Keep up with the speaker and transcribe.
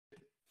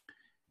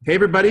Hey,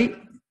 everybody.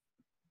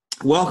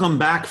 Welcome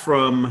back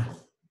from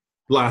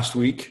last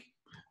week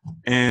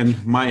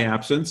and my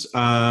absence.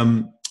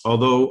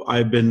 Although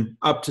I've been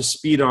up to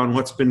speed on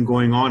what's been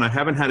going on, I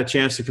haven't had a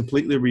chance to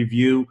completely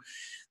review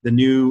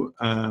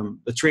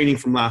the training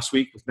from last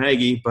week with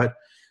Maggie, but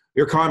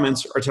your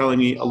comments are telling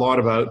me a lot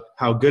about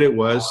how good it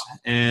was,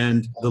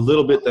 and the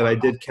little bit that I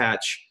did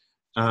catch,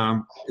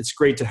 it's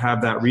great to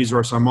have that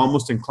resource. I'm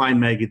almost inclined,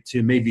 Maggie,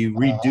 to maybe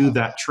redo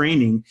that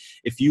training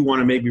if you want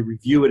to maybe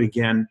review it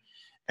again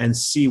and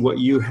see what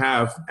you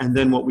have. And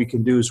then what we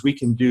can do is we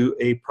can do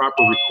a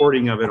proper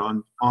recording of it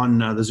on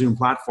the Zoom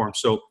platform.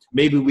 So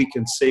maybe we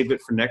can save it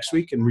for next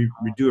week and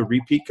do a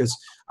repeat, because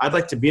I'd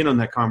like to be in on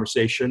that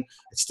conversation.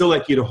 I'd still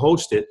like you to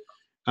host it.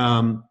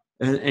 And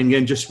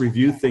again, just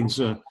review things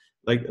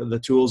like the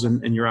tools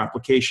and your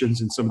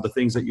applications and some of the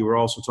things that you were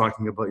also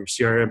talking about, your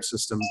CRM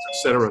systems, et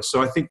cetera.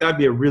 So I think that'd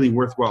be a really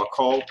worthwhile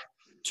call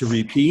to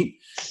repeat,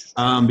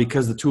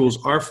 because the tools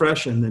are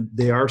fresh and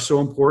they are so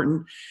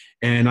important.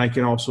 And I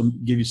can also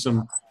give you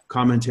some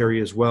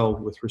commentary as well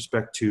with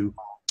respect to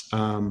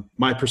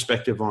my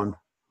perspective on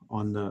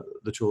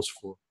the tools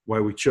for why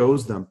we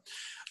chose them.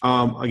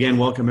 Again,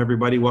 welcome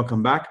everybody.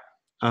 Welcome back.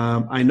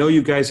 I know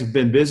you guys have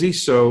been busy,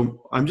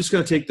 so I'm just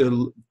going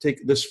to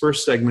take this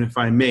first segment, if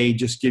I may,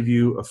 just give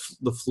you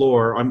the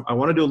floor. I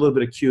want to do a little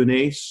bit of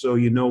Q&A, so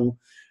you know,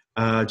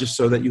 just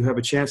so that you have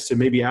a chance to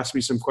maybe ask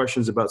me some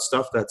questions about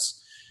stuff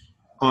that's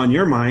on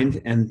your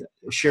mind, and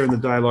sharing the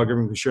dialogue.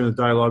 Everyone can share the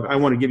dialogue. I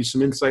want to give you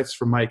some insights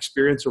from my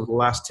experience over the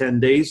last 10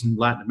 days in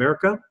Latin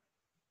America,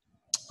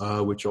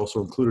 which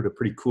also included a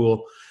pretty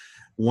cool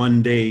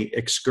one-day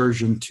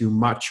excursion to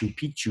Machu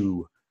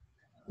Picchu.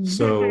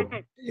 So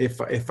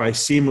if I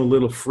seem a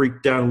little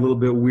freaked out, a little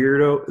bit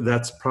weirdo,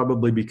 that's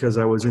probably because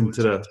I was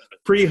into the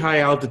pretty high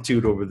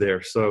altitude over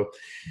there. So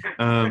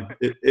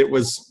it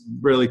was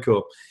really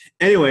cool.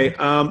 Anyway,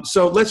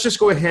 so let's just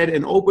go ahead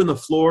and open the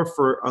floor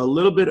for a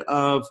little bit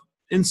of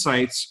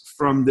insights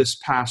from this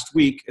past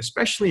week,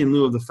 especially in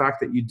lieu of the fact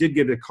that you did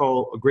get a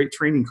great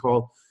training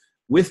call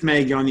with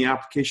Maggie on the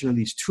application of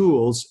these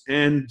tools.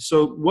 And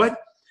so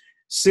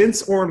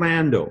since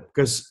Orlando,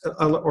 because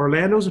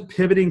Orlando's a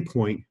pivoting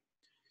point,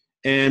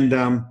 and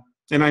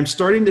I'm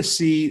starting to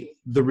see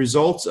the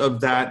results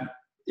of that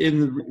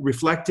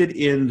reflected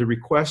in the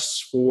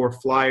requests for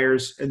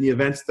flyers and the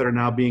events that are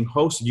now being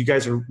hosted. You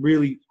guys are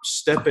really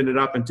stepping it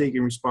up and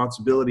taking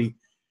responsibility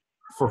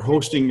for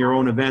hosting your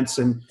own events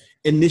and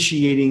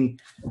initiating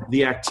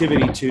the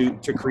activity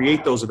to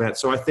create those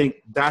events. So I think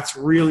that's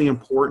really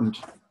important.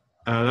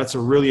 That's a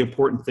really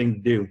important thing to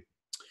do.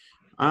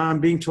 I'm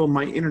being told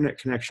my internet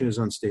connection is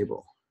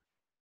unstable.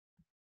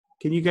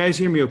 Can you guys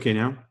hear me okay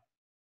now?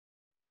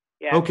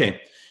 Yeah.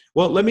 Okay.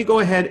 Well, let me go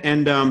ahead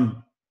and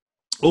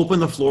open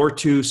the floor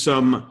to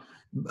some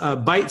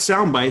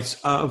sound bites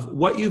of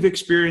what you've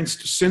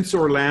experienced since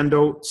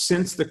Orlando,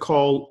 since the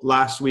call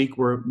last week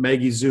where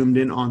Maggie zoomed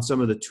in on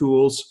some of the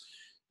tools.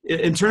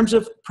 In terms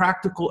of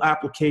practical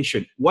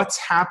application, what's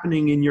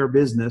happening in your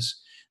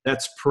business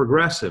that's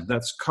progressive,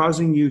 that's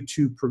causing you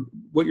to,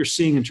 what you're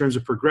seeing in terms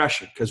of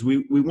progression, because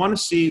we want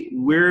to see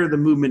where the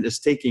movement is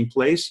taking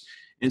place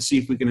and see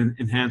if we can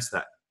enhance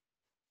that.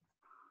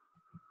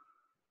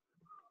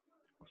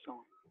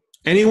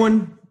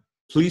 Anyone,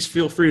 please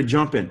feel free to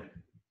jump in.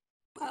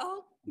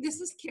 Well, this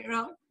is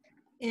Carol,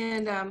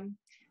 and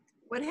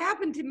what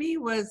happened to me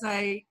was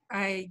I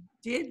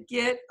did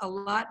get a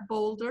lot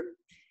bolder,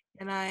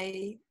 and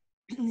I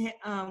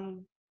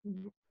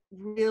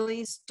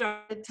really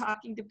started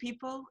talking to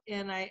people,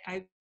 and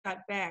I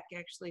got back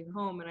actually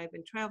home, and I've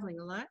been traveling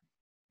a lot,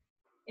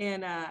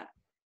 and I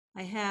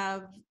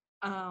have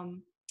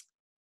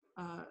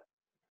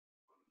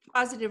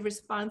positive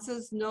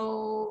responses.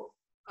 No,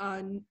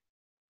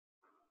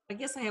 I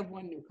guess I have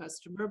one new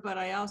customer, but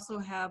I also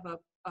have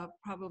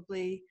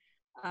probably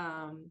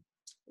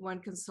one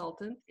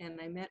consultant,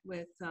 and I met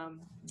with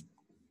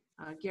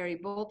Gary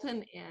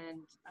Bolton,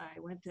 and I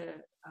went to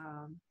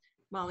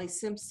Molly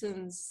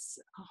Simpson's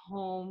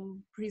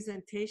home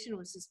presentation,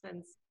 which has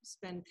been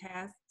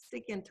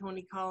fantastic, and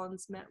Tony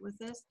Collins met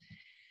with us.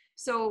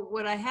 So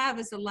what I have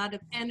is a lot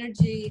of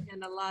energy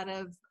and a lot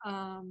of,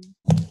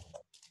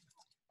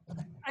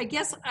 I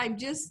guess I'm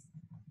just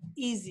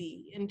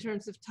easy in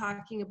terms of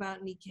talking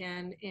about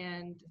NICAN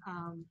and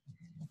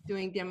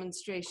doing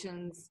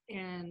demonstrations,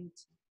 and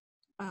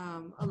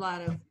a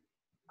lot of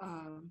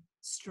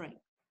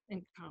strength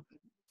and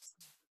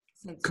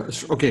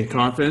confidence. Okay,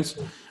 confidence.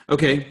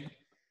 Okay,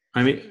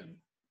 I mean,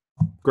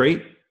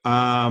 great.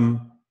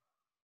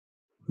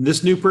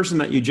 This new person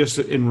that you just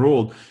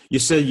enrolled, you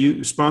said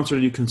you sponsored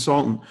a new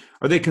consultant.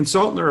 Are they a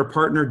consultant or a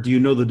partner? Do you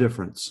know the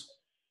difference?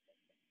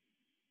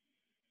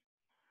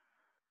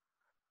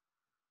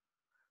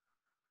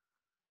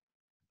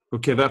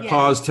 Okay, that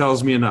pause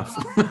tells me enough.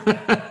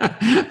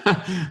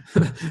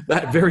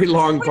 That very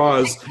long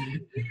pause.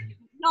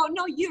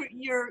 No,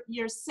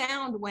 your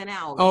sound went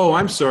out. Oh,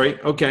 I'm sorry.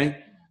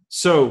 Okay,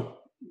 so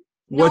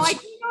what's? No, I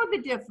do know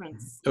the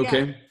difference.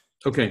 Okay, yeah.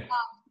 okay.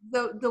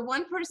 The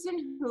one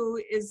person who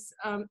is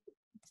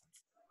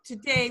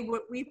today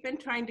what we've been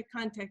trying to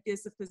contact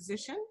is a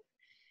physician.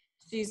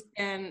 She's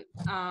been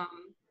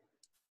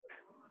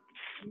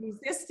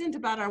resistant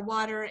about our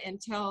water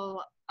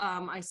until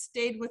I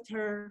stayed with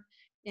her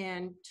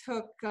and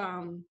took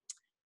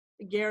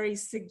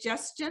Gary's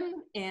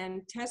suggestion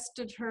and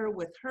tested her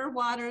with her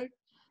water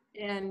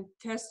and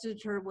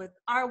tested her with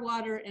our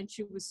water, and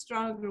she was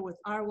stronger with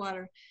our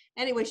water.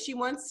 Anyway, she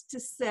wants to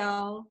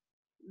sell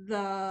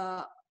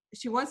the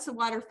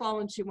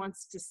waterfall, and she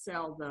wants to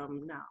sell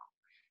them now.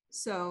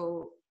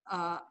 So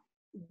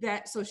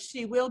so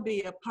she will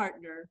be a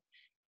partner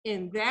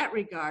in that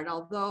regard,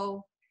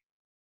 although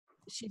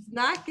she's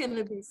not going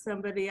to be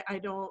somebody, I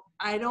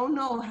don't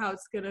know how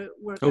it's going to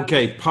work out.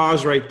 Okay,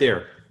 pause right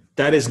there.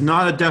 That is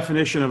not a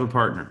definition of a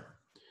partner.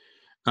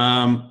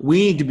 We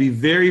need to be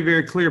very,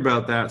 very clear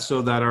about that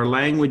so that our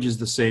language is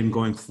the same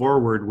going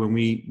forward when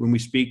we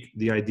speak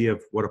the idea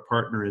of what a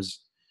partner is,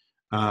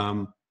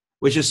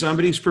 which is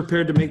somebody who's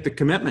prepared to make the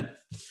commitment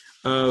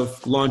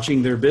of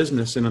launching their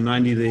business in a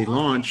 90-day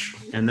launch.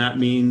 And that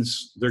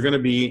means they're going to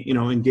be,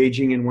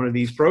 engaging in one of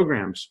these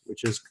programs,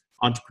 which is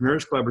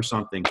Entrepreneurs Club or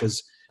something,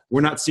 because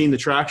we're not seeing the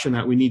traction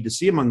that we need to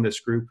see among this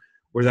group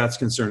where that's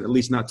concerned, at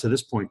least not to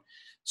this point.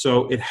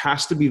 So it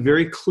has to be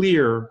very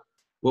clear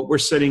what we're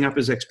setting up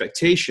as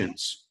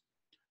expectations,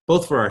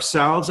 both for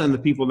ourselves and the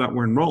people that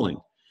we're enrolling.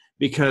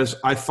 Because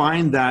I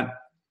find that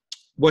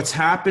what's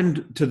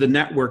happened to the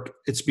network,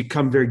 it's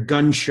become very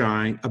gun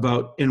shy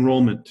about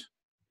enrollment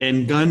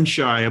and gun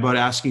shy about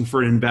asking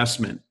for an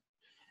investment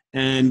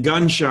and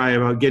gun shy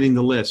about getting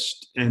the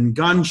list and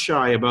gun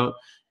shy about,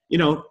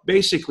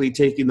 basically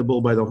taking the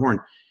bull by the horn.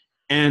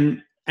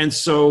 And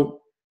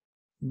so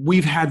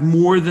we've had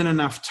more than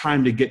enough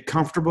time to get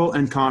comfortable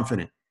and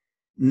confident.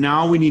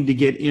 Now we need to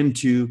get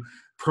into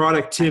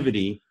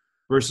productivity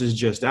versus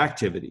just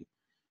activity.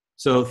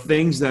 So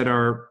things that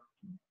are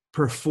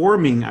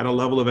performing at a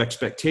level of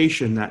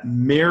expectation that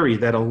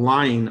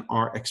align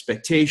our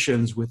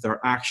expectations with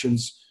our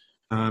actions,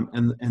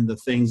 and the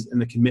things and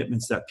the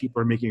commitments that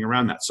people are making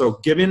around that. So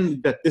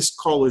given that this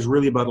call is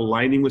really about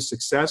aligning with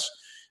success,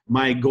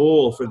 my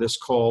goal for this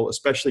call,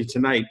 especially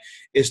tonight,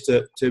 is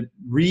to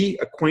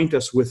reacquaint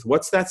us with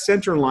what's that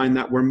center line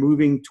that we're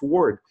moving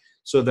toward,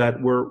 so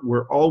that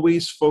we're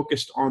always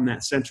focused on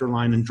that center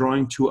line and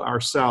drawing to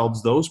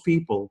ourselves those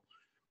people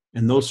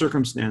and those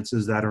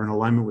circumstances that are in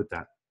alignment with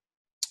that.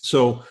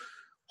 So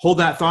hold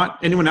that thought.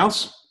 Anyone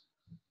else?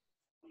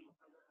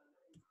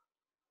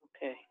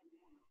 Okay.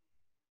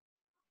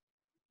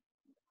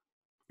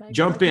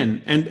 Jump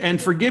in.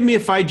 And forgive me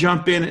if I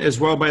jump in as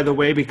well, by the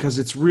way, because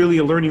it's really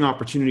a learning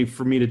opportunity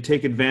for me to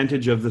take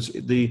advantage of this.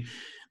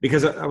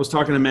 Because I was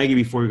talking to Maggie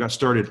before we got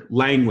started,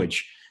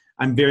 language.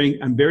 I'm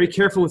very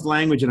careful with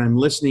language, and I'm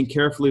listening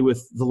carefully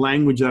with the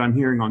language that I'm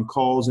hearing on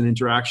calls and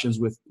interactions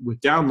with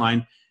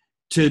downline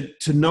to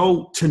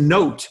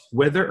note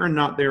whether or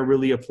not they're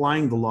really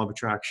applying the law of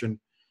attraction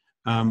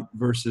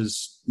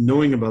versus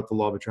knowing about the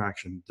law of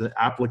attraction. The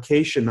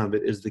application of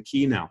it is the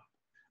key now.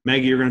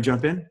 Maggie, you're going to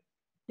jump in?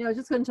 Yeah, I was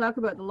just going to talk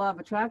about the law of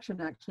attraction,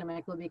 actually,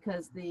 Michael,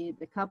 because the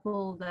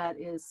couple that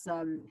is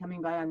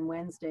coming by on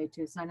Wednesday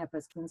to sign up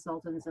as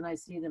consultants, and I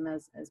see them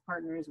as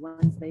partners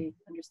once they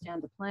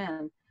understand the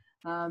plan.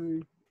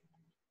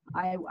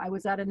 I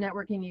was at a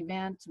networking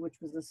event,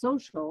 which was a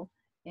social,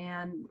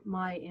 and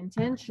my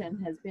intention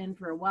has been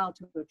for a while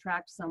to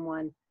attract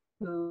someone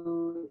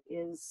who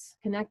is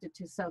connected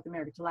to South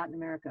America, to Latin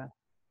America.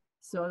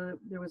 So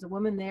there was a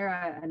woman there,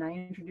 and I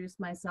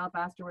introduced myself,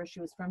 asked her where she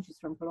was from. She's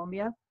from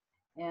Colombia.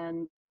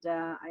 And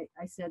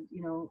I said,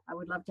 I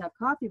would love to have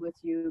coffee with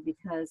you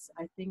because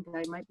I think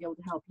I might be able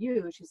to help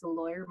you. She's a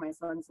lawyer. My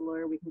son's a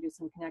lawyer. We can do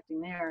some connecting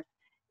there.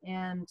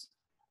 And,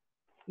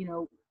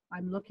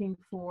 I'm looking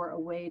for a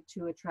way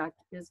to attract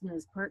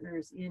business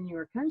partners in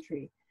your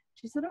country.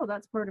 She said, oh,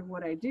 that's part of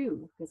what I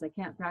do because I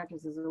can't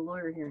practice as a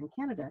lawyer here in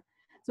Canada.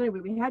 So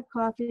anyway, we had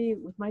coffee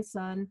with my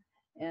son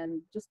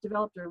and just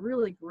developed a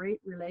really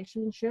great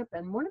relationship.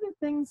 And one of the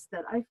things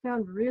that I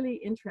found really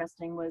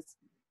interesting was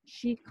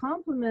she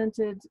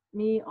complimented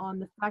me on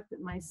the fact that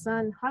my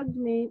son hugged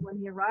me when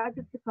he arrived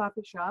at the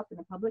coffee shop in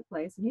a public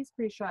place, and he's a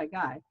pretty shy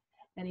guy,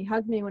 and he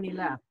hugged me when he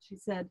left. She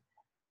said,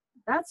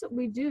 that's what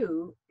we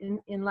do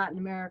in Latin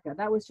America.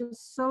 That was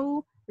just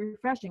so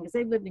refreshing because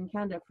they've lived in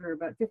Canada for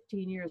about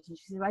 15 years. And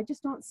she said, I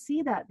just don't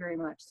see that very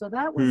much. So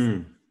that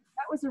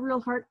was a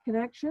real heart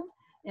connection.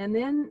 And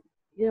then,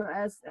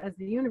 as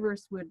the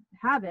universe would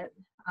have it,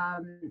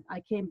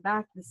 I came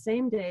back the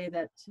same day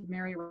that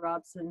Mary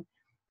Robson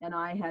and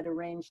I had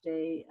arranged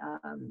a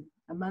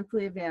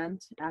monthly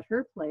event at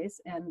her place,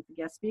 and the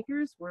guest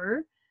speakers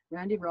were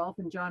Randy Rolfe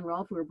and John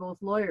Rolfe, who are both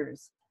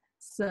lawyers.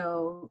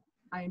 So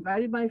I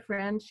invited my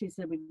friend. She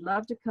said, we'd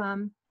love to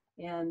come,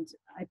 and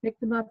I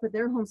picked them up at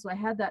their home. So I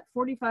had that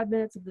 45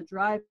 minutes of the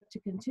drive to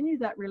continue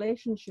that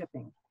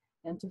relationshiping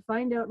and to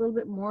find out a little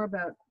bit more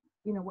about,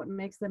 what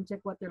makes them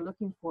tick, what they're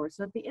looking for.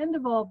 So at the end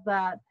of all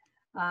that,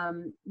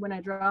 when I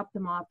dropped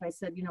them off, I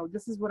said,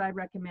 this is what I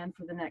recommend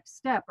for the next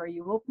step. Are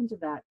you open to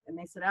that? And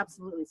they said,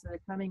 absolutely. So they're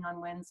coming on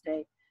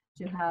Wednesday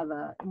to have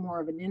more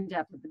of an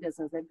in-depth of the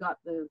business. They've got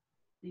the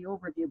the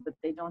overview, but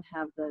they don't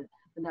have the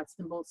nuts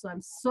and bolts. So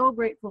I'm so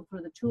grateful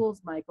for the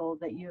tools, Michael,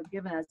 that you have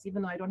given us.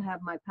 Even though I don't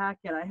have my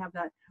packet, I have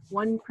that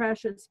one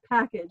precious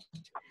package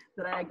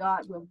that I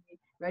got when we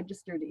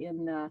registered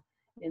in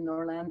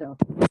Orlando.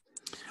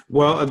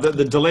 Well,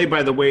 the delay,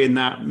 by the way, in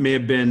that may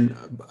have been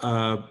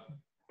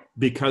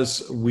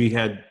because we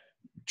had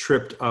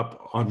tripped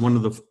up on one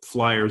of the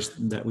flyers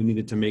that we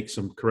needed to make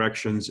some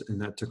corrections,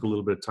 and that took a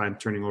little bit of time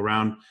turning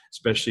around,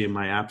 especially in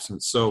my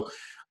absence. So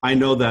I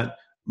know that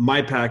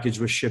my package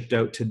was shipped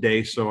out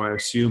today, so I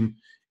assume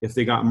if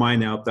they got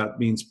mine out, that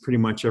means pretty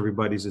much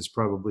everybody's is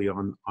probably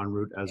en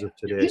route as of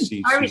today.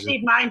 I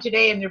received mine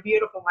today, and they're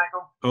beautiful,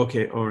 Michael.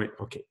 Okay, all right,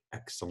 okay,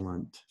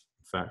 excellent.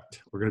 In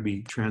fact, we're going to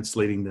be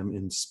translating them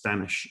in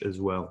Spanish as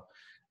well.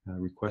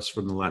 Requests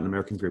from the Latin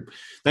American group.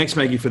 Thanks,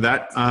 Maggie, for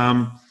that.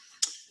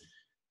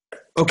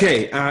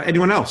 Okay,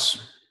 anyone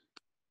else?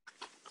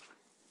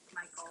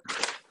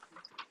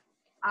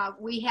 Michael.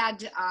 We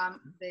had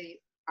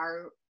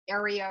our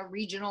area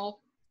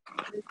regional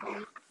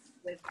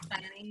with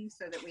planning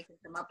so that we could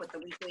come up with the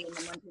weekly and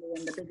the monthly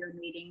and the bigger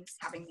meetings,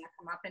 having that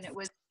come up. And it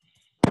was,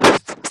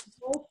 the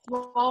whole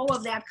flow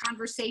of that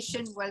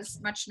conversation was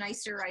much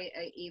nicer.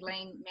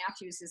 Elaine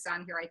Matthews is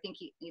on here. I think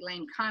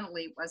Elaine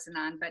Connolly wasn't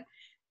on, but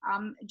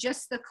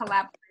just the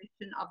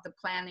collaboration of the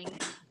planning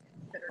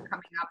that are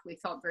coming up, we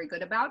felt very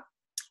good about.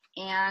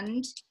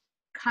 And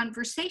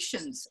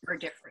conversations are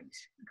different.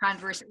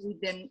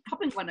 We've been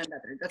helping one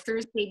another. The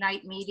Thursday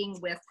night meeting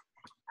with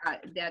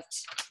that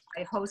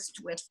I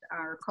host with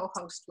our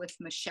co-host with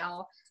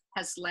Michelle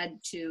has led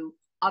to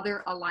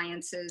other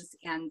alliances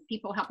and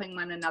people helping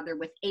one another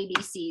with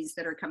ABCs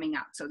that are coming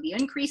out. So the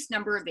increased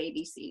number of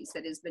ABCs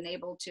that has been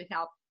able to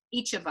help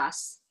each of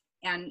us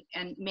and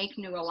make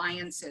new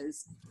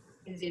alliances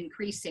is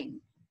increasing.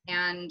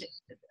 And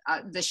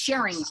the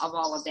sharing of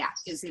all of that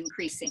is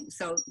increasing.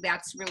 So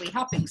that's really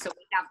helping. So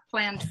we have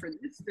planned for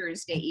this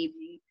Thursday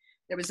evening.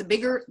 There was a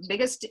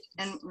biggest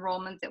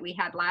enrollment that we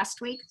had last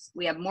week.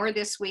 We have more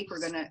this week.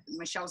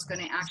 Michelle's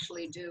gonna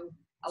actually do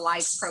a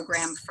live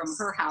program from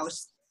her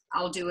house.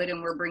 I'll do it,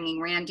 and we're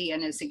bringing Randy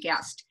in as a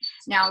guest.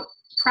 Now,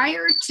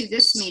 prior to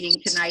this meeting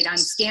tonight on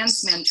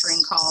Stan's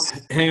mentoring call.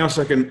 Hang on a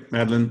second,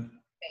 Madeline.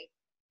 Okay.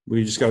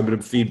 We just got a bit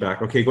of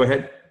feedback. Okay, go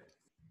ahead.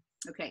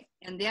 Okay,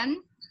 and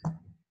then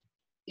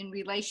in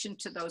relation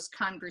to those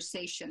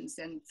conversations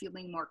and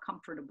feeling more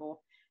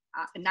comfortable,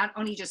 not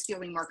only just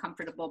feeling more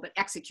comfortable, but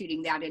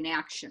executing that in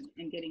action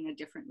and getting a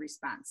different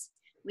response.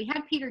 We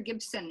had Peter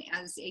Gibson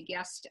as a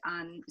guest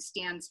on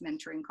Stan's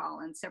mentoring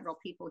call, and several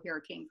people here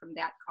came from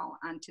that call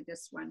onto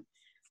this one.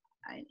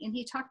 And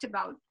he talked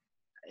about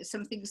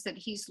some things that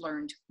he's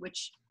learned,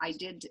 which I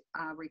did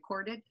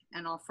record it,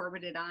 and I'll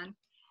forward it on.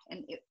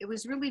 And it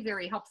was really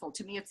very helpful.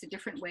 To me, it's a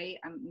different way.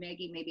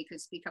 Maggie maybe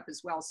could speak up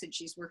as well, since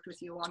she's worked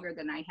with you longer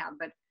than I have,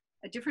 but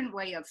a different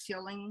way of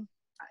feeling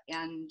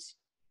and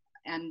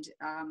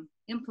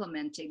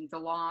implementing the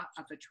law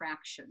of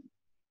attraction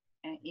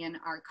in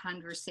our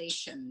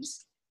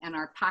conversations and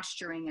our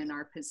posturing and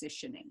our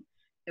positioning.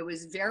 It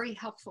was very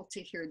helpful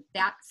to hear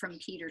that from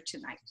Peter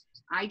tonight.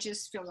 I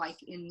just feel like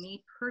in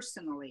me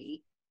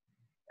personally,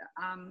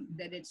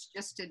 that it's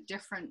just a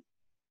different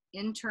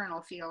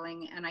internal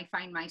feeling, and I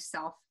find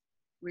myself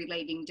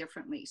relating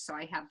differently. So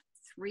I have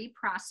 3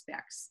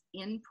 prospects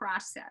in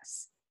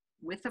process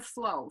with a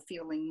flow,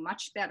 feeling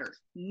much better,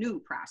 new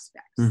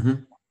prospects.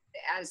 Mm-hmm.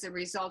 As a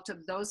result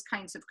of those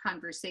kinds of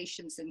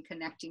conversations and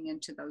connecting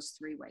into those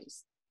 3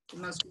 ways. The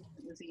most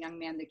recent was a young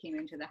man that came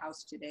into the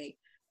house today,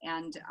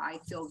 and I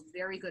feel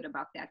very good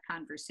about that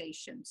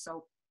conversation.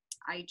 So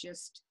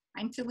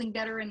I'm feeling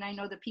better, and I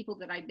know the people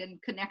that I've been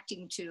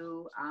connecting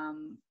to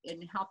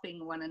in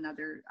helping one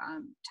another.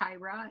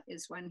 Tyra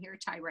is one here,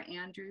 Tyra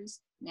Andrews.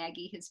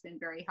 Maggie has been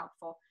very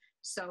helpful.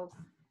 So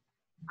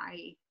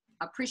I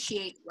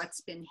appreciate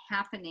what's been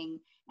happening.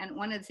 And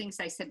one of the things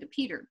I said to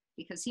Peter,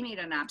 because he made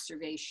an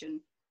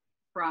observation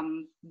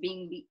from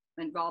being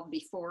involved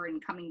before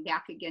and coming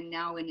back again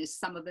now, and is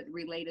some of it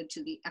related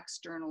to the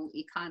external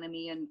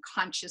economy and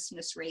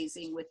consciousness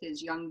raising with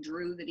his young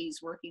Drew that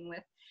he's working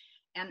with.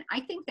 And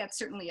I think that's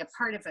certainly a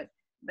part of it.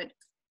 But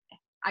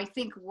I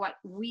think what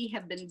we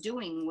have been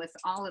doing with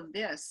all of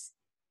this,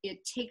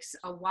 it takes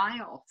a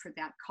while for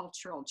that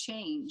cultural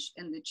change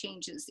and the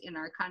changes in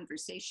our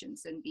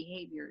conversations and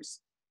behaviors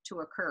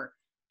to occur.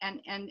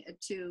 And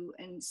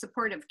in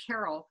support of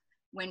Carol,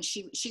 when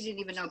she didn't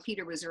even know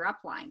Peter was her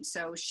upline.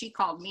 So she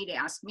called me to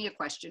ask me a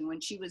question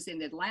when she was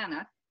in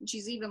Atlanta, and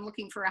she's even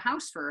looking for a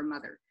house for her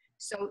mother.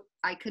 So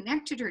I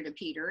connected her to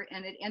Peter,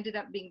 and it ended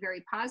up being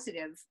very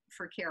positive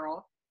for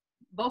Carol,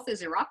 both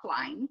as her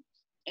upline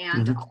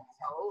and mm-hmm.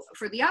 also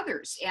for the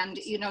others. And,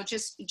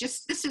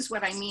 just this is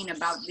what I mean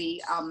about the,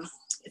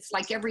 it's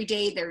like every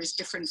day there's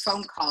different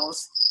phone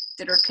calls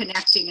that are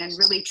connecting and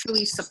really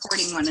truly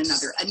supporting one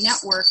another. A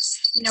network,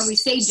 we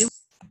say do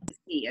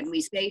and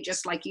we say,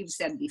 just like you've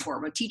said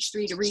before, we'll teach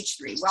 3 to reach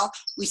 3. Well,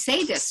 we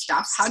say this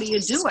stuff, how do you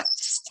do it?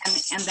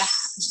 And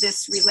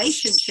this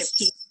relationship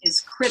piece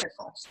is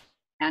critical.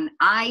 And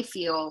I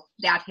feel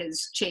that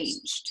has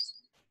changed.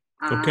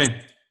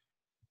 Okay.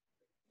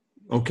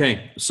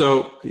 Okay.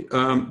 So,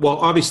 well,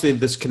 obviously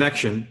this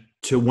connection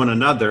to one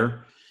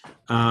another,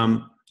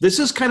 this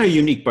is kind of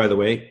unique, by the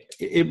way.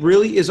 It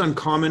really is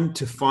uncommon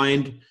to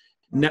find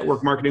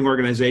network marketing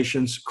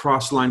organizations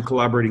cross-line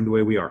collaborating the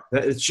way we are.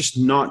 It's just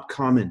not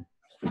common.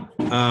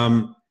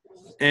 And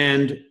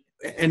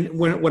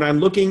when I'm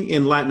looking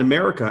in Latin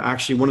America,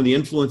 actually, one of the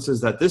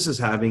influences that this is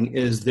having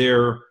is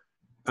they're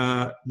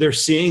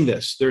seeing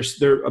this.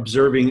 They're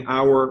observing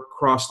our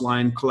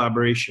cross-line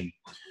collaboration.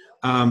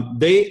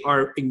 They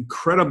are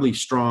incredibly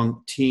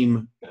strong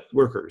team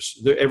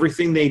workers.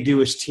 Everything they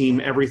do is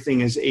team.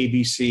 Everything is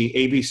ABC.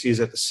 ABC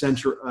is at the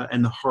center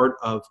and the heart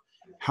of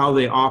how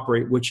they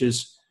operate, which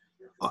is,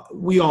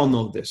 we all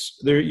know this.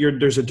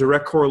 There's a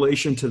direct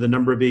correlation to the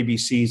number of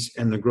ABCs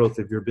and the growth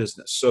of your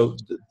business. So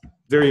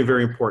very,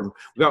 very important.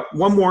 We got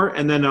one more,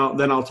 and then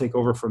I'll take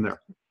over from there.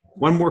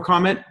 One more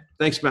comment.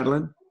 Thanks,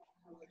 Madeline.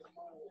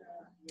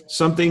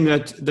 Something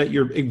that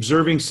you're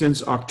observing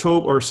since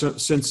October, or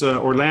since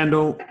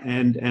Orlando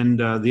and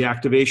the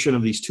activation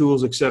of these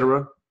tools,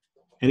 etc.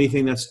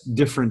 Anything that's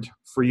different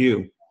for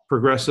you?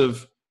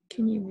 Progressive.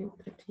 Can you mute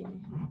the TV?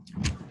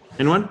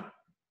 Anyone?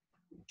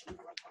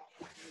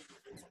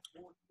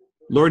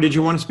 Laura, did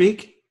you want to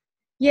speak?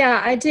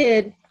 Yeah, I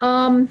did.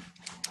 I'm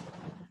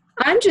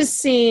just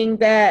seeing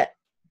that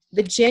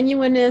the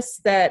genuineness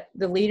that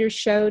the leaders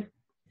showed,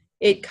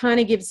 it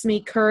kind of gives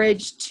me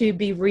courage to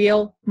be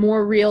real,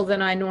 more real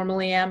than I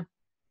normally am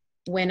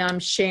when I'm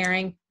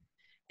sharing.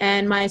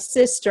 And my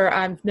sister,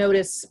 I've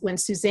noticed when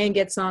Suzanne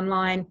gets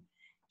online,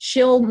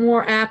 she'll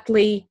more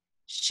aptly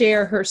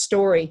share her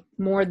story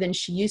more than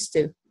she used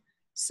to.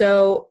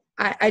 So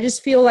I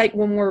just feel like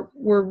when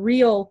we're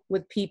real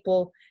with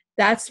people,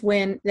 that's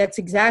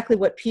exactly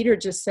what Peter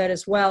just said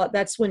as well.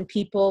 That's when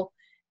people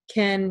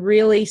can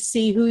really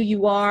see who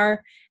you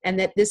are, and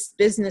that this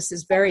business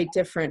is very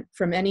different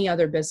from any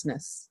other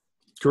business.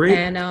 Great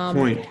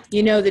point.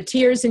 The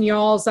tears in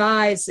y'all's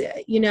eyes,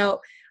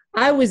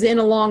 I was in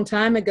a long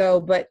time ago,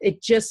 but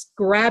it just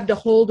grabbed a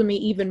hold of me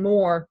even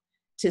more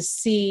to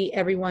see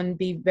everyone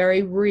be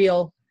very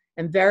real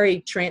and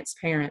very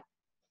transparent.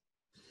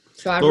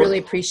 So I really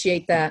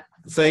appreciate that.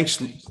 Thanks,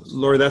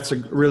 Laura. That's a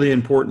really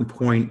important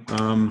point.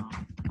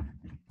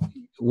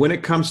 When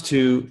it comes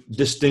to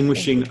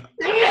distinguishing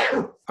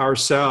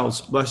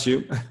ourselves, bless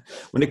you,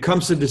 when it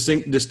comes to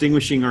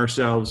distinguishing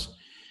ourselves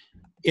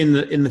in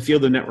the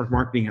field of network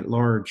marketing at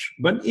large,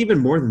 but even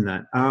more than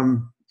that,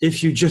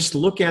 if you just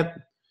look at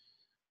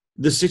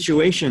the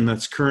situation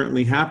that's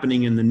currently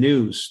happening in the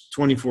news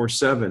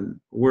 24/7,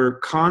 we're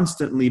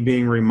constantly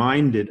being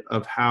reminded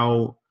of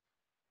how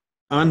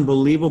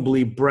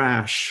unbelievably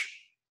brash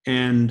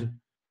and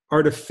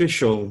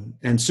artificial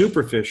and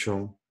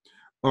superficial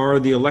are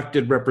the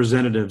elected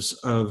representatives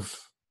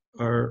of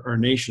our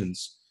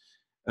nations,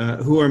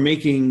 who are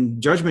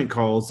making judgment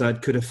calls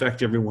that could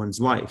affect everyone's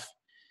life.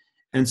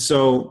 And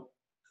so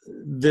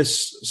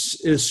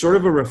this is sort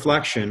of a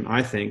reflection,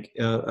 I think,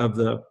 of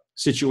the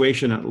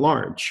situation at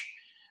large.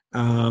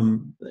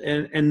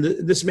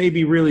 This may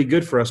be really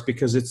good for us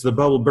because it's the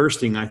bubble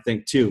bursting, I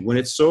think, too. When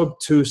it's so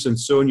obtuse and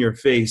so in your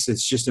face,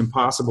 it's just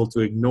impossible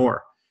to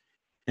ignore.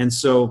 And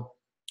so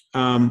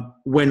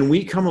when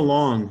we come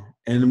along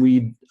and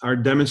we are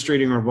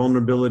demonstrating our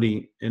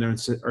vulnerability and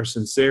our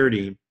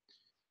sincerity,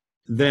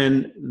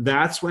 then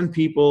that's when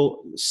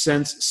people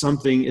sense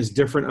something is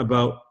different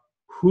about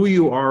who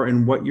you are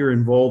and what you're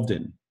involved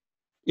in.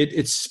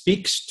 It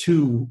speaks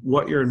to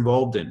what you're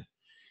involved in.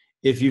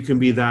 If you can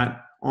be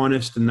that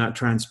honest and that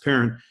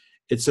transparent,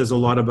 it says a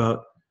lot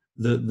about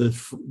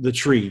the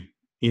tree.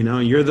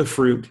 You're the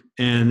fruit,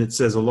 and it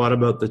says a lot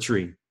about the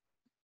tree.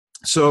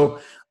 So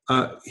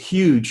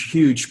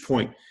huge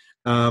point.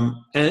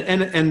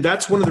 And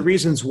that's one of the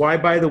reasons why,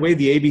 by the way,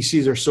 the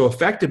ABCs are so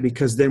effective,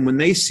 because then when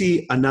they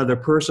see another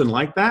person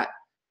like that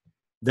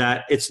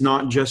it's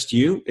not just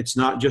you, it's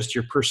not just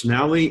your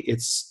personality,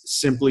 it's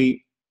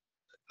simply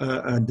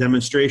a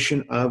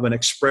demonstration of an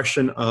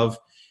expression of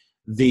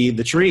the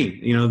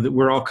tree. That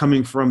we're all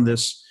coming from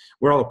this,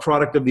 we're all a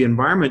product of the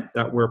environment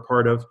that we're a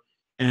part of,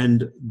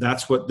 and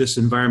that's what this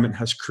environment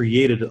has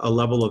created, a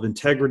level of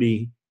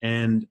integrity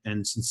and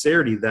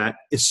sincerity that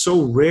is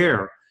so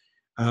rare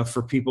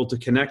for people to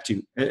connect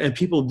to, and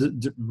people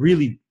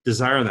really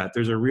desire that.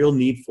 There's a real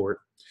need for it.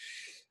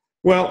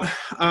 Well,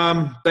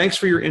 thanks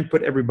for your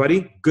input,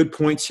 everybody. Good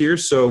points here.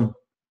 So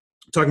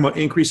talking about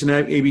increase in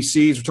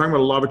ABCs, we're talking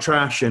about a law of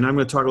attraction. I'm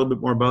going to talk a little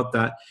bit more about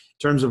that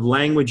in terms of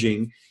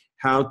languaging,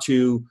 how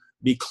to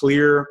be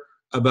clear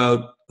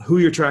about who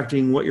you're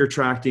attracting, what you're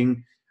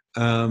attracting,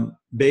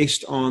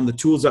 based on the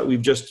tools that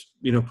we've just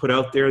put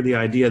out there. The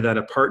idea that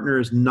a partner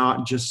is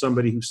not just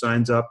somebody who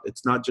signs up.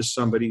 It's not just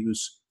somebody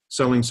who's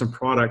selling some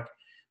product.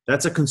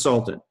 That's a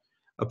consultant.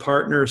 A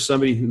partner is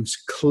somebody who's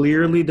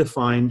clearly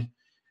defined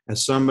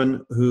as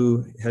someone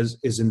who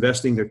is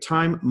investing their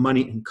time,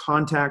 money, and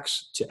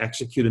contacts to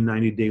execute a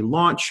 90-day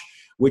launch,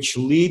 which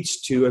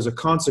leads to, as a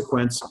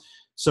consequence,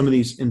 some of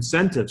these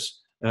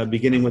incentives,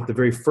 beginning with the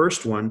very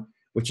first one,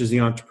 which is the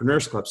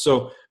Entrepreneurs Club.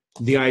 So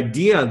the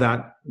idea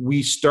that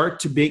we start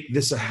to make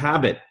this a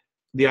habit,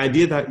 the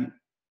idea that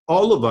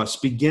all of us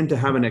begin to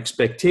have an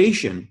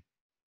expectation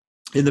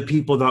in the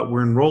people that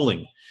we're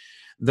enrolling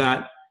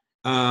that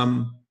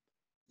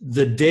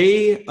the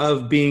day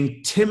of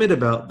being timid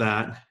about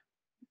that,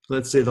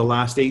 let's say the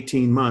last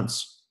 18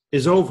 months,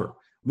 is over.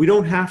 We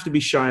don't have to be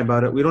shy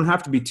about it. We don't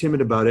have to be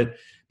timid about it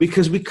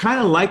because we kind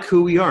of like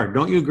who we are.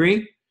 Don't you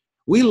agree?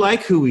 We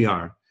like who we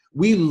are.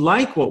 We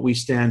like what we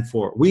stand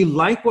for. We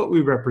like what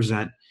we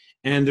represent.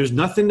 And there's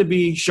nothing to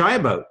be shy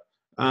about.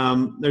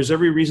 There's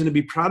every reason to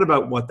be proud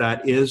about what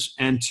that is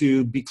and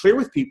to be clear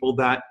with people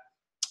that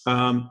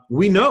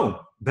we know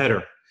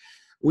better.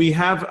 We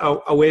have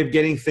a way of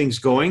getting things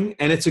going,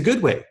 and it's a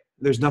good way.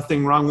 There's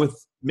nothing wrong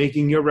with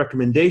making your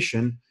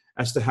recommendation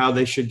as to how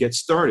they should get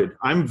started.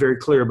 I'm very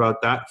clear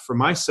about that for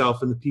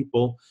myself and the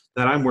people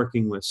that I'm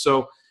working with.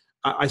 So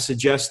I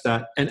suggest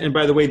that. And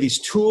by the way, these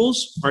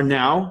tools are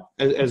now,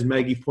 as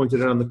Maggie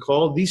pointed out on the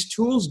call, these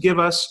tools give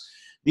us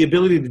the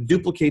ability to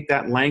duplicate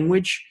that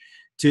language,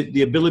 to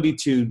the ability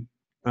to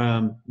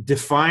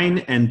define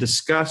and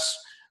discuss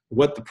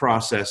what the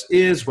process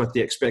is, what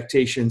the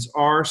expectations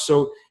are.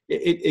 So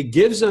it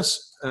gives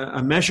us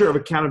a measure of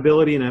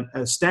accountability and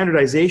a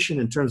standardization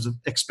in terms of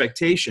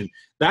expectation.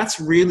 That's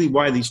really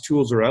why these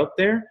tools are out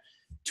there.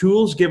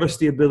 Tools give us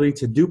the ability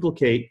to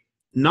duplicate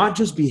not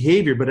just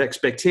behavior, but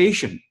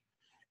expectation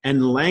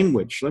and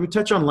language. Let me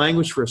touch on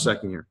language for a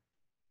second here.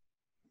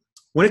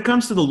 When it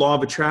comes to the law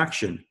of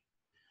attraction,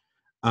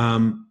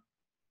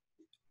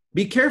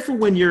 be careful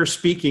when you're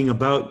speaking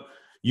about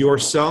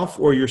yourself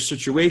or your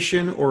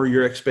situation or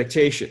your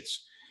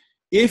expectations.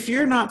 If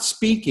you're not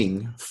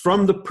speaking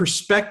from the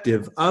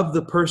perspective of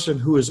the person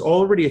who has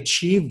already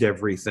achieved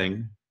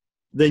everything,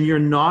 then you're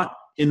not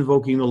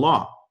invoking the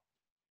law.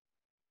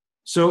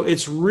 So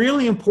it's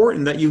really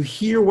important that you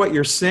hear what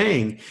you're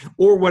saying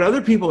or what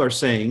other people are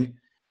saying.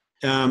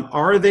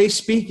 Are they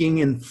speaking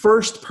in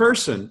first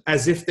person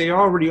as if they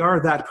already are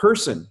that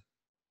person?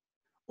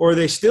 Or are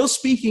they still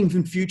speaking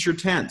in future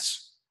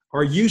tense?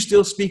 Are you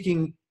still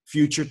speaking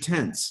future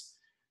tense?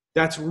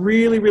 That's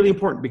really, really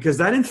important because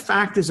that, in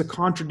fact, is a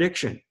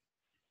contradiction.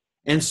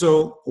 And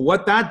so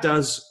what that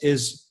does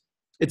is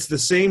it's the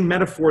same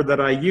metaphor that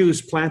I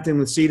use, planting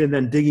the seed and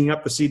then digging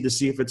up the seed to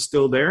see if it's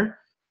still there.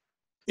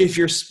 If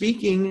you're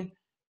speaking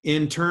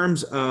in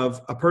terms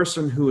of a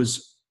person who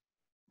is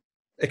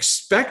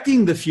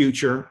expecting the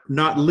future,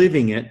 not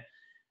living it,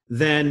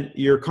 then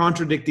you're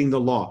contradicting the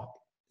law.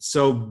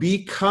 So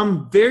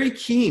become very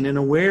keen and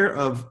aware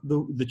of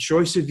the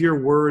choice of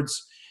your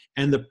words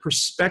and the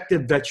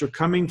perspective that you're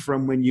coming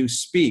from when you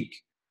speak.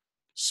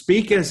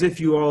 Speak as if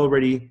you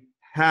already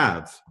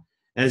have,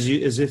 as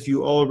if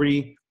you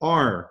already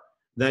are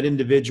that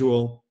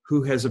individual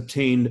who has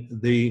obtained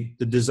the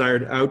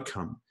desired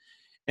outcome.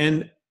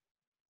 And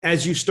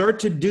as you start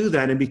to do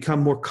that and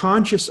become more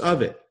conscious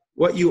of it,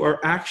 what you are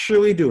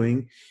actually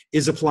doing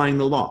is applying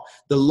the law.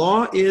 The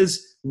law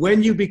is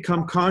when you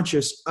become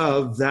conscious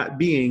of that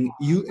being,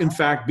 you in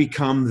fact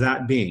become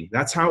that being.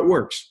 That's how it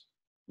works.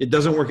 It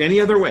doesn't work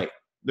any other way.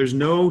 There's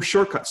no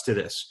shortcuts to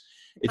this.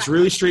 It's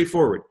really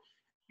straightforward.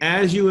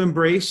 As you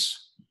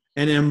embrace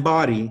and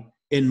embody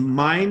in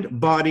mind,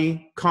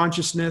 body,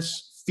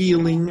 consciousness,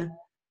 feeling,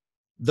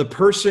 the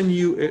person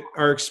you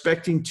are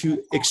expecting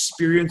to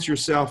experience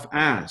yourself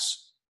as,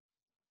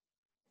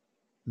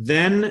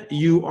 then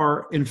you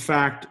are in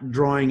fact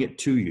drawing it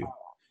to you.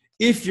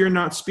 If you're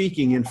not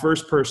speaking in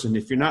first person,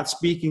 if you're not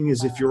speaking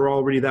as if you're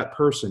already that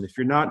person, if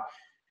you're not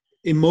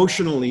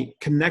emotionally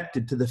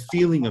connected to the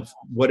feeling of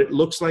what it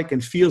looks like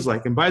and feels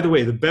like. And by the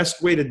way, the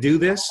best way to do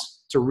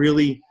this, to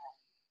really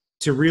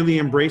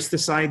embrace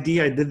this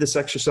idea, I did this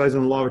exercise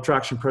on the law of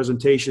attraction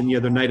presentation the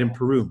other night in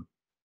Peru.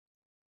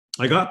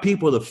 I got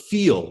people to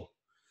feel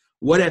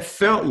what it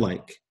felt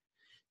like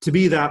to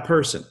be that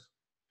person.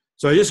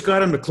 So I just got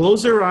them to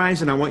close their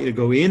eyes, and I want you to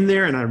go in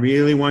there, and I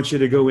really want you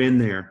to go in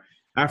there.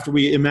 After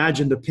we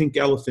imagined a pink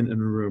elephant in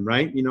a room,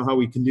 right? You know how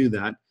we can do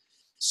that.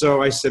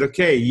 So I said,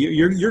 okay,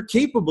 you're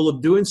capable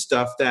of doing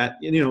stuff that,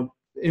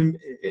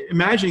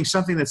 imagining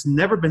something that's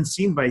never been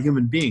seen by a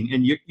human being,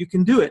 and you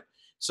can do it.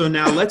 So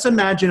now let's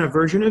imagine a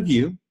version of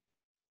you,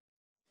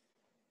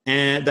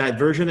 and that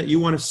version that you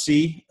want to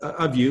see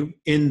of you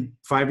in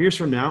 5 years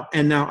from now.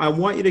 And now I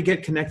want you to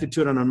get connected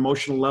to it on an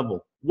emotional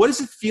level. What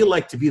does it feel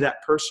like to be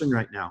that person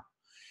right now?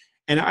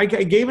 And I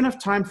gave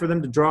enough time for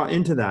them to draw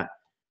into that.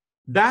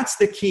 That's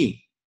the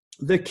key.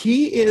 The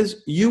key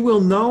is you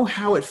will know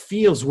how it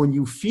feels when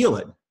you feel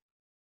it.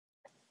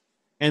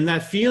 And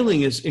that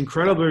feeling is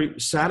incredibly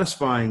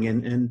satisfying.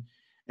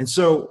 And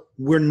so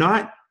we're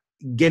not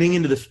getting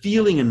into the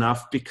feeling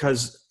enough,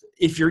 because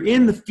if you're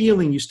in the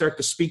feeling, you start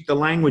to speak the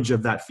language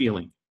of that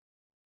feeling.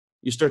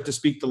 You start to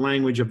speak the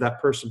language of that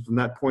person from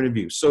that point of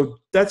view. So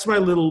that's my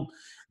little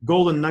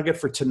golden nugget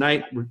for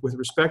tonight with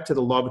respect to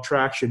the law of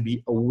attraction.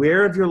 Be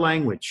aware of your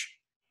language.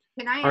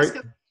 Can I ask?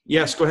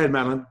 Yes, go ahead,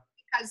 Madeline.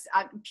 Because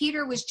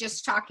Peter was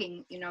just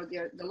talking,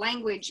 the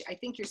language, I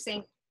think you're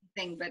saying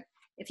thing, but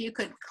if you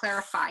could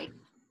clarify,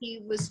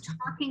 he was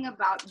talking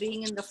about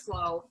being in the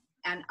flow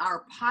and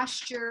our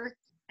posture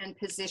and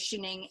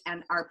positioning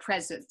and our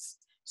presence.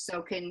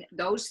 So can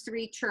those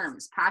three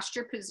terms,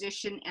 posture,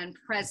 position, and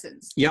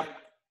presence, Yep.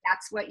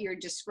 that's what you're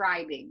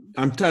describing.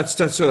 That's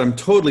what I'm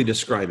totally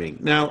describing.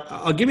 Now,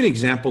 I'll give you an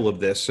example of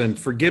this, and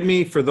forgive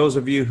me for those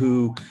of you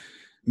who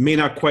may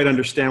not quite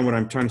understand what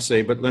I'm trying to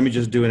say, but let me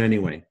just do it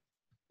anyway.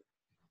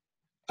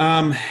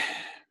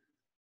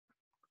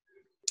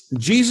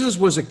 Jesus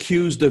was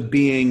accused of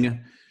being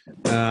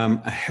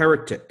a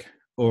heretic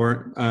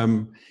or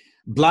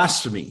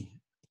blasphemy.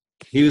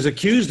 He was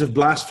accused of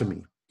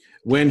blasphemy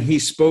when he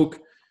spoke,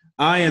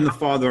 "I and the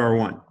Father are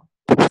one."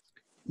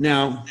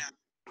 Now,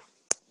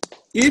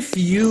 if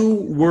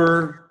you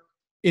were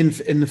in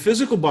the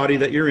physical body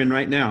that you're in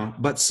right now,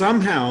 but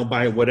somehow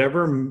by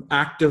whatever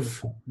act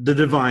of the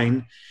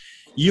divine,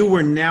 you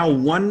were now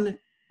one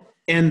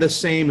and the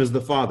same as the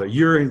Father.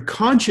 You're in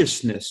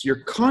consciousness. Your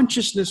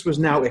consciousness was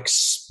now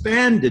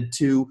expanded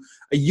to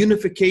a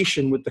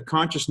unification with the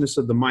consciousness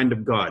of the mind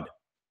of God.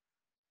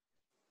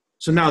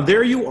 So now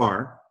there you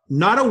are,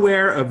 not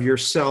aware of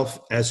yourself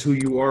as who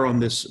you are on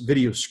this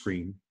video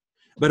screen,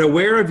 but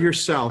aware of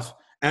yourself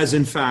as,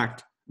 in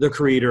fact, the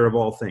creator of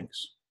all things.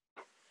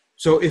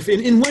 So if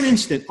in one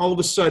instant, all of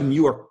a sudden,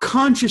 you are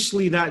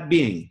consciously that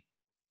being,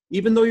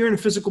 even though you're in a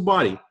physical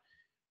body,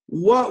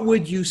 what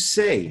would you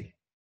say?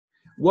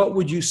 What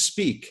would you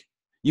speak?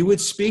 You would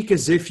speak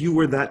as if you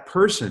were that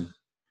person,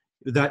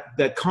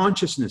 that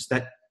consciousness,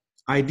 that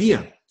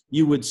idea.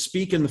 You would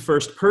speak in the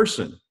first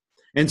person.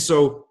 And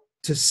so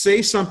to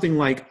say something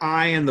like,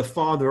 "I and the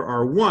Father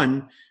are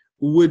one,"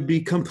 would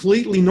be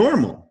completely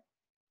normal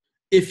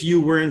if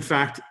you were in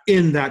fact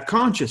in that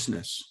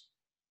consciousness.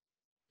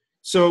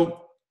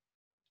 So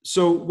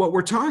what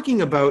we're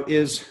talking about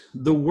is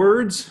the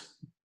words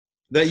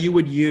that you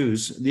would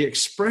use, the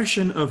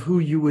expression of who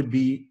you would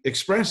be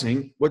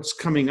expressing, what's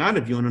coming out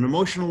of you on an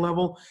emotional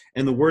level,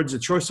 and the words, the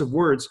choice of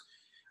words,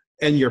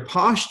 and your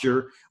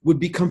posture would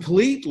be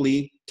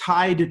completely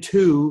tied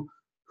to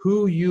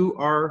who you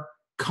are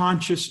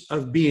conscious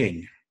of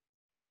being.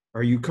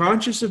 Are you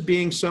conscious of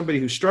being somebody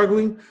who's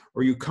struggling,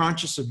 or are you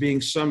conscious of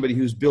being somebody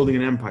who's building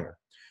an empire?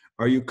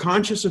 Are you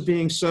conscious of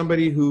being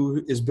somebody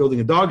who is building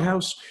a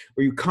doghouse?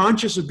 Or are you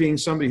conscious of being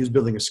somebody who's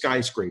building a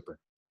skyscraper?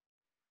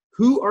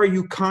 Who are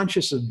you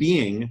conscious of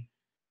being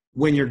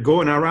when you're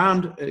going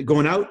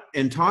out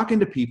and talking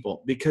to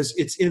people? Because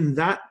it's in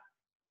that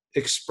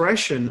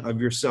expression of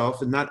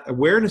yourself and that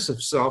awareness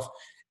of self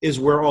is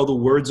where all the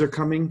words are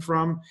coming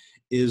from,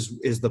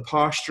 is the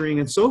posturing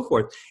and so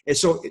forth. And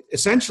so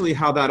essentially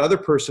how that other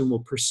person will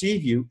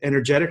perceive you,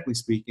 energetically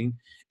speaking,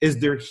 is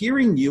they're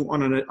hearing you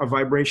on a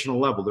vibrational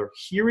level. They're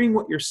hearing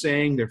what you're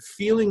saying, they're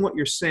feeling what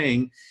you're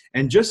saying.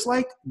 And just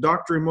like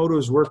Dr.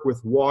 Emoto's work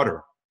with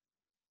water,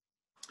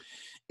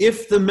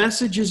 if the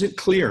message isn't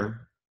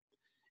clear,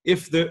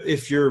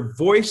 if your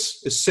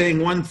voice is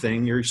saying one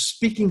thing, you're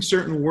speaking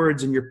certain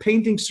words and you're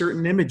painting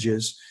certain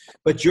images,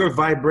 but your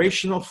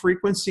vibrational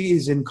frequency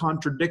is in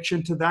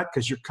contradiction to that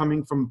because you're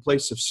coming from a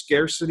place of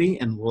scarcity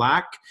and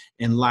lack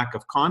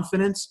of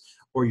confidence,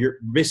 or you're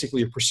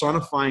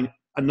personifying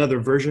another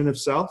version of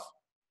self,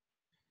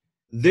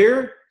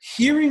 they're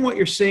hearing what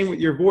you're saying with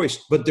your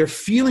voice, but they're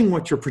feeling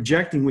what you're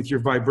projecting with your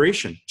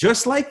vibration.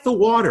 Just like the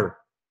water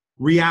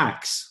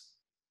reacts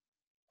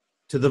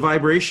to the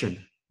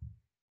vibration,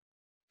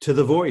 to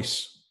the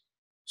voice,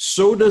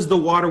 so does the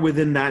water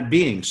within that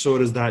being. So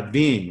does that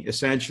being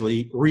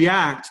essentially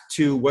react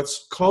to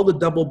what's called a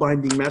double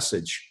binding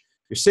message.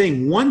 You're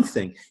saying one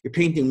thing, you're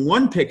painting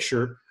one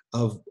picture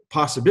of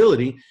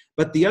possibility,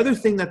 but the other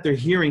thing that they're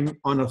hearing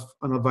on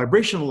a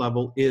vibrational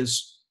level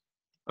is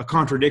a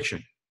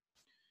contradiction.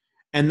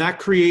 And that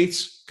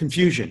creates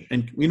confusion.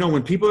 And you know,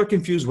 when people are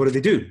confused, what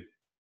do?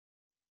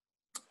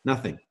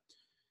 Nothing.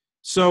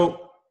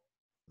 So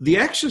the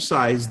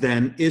exercise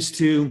then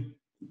is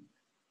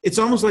it's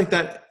almost like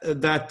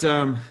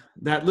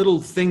that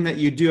little thing that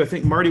you do. I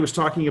think Marty was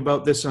talking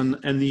about this on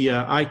the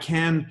I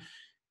Can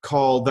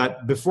call,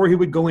 that before he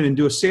would go in and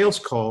do a sales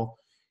call,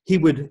 he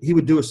would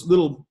do a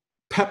little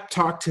pep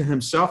talk to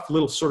himself, a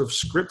little sort of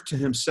script to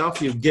himself.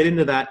 He would get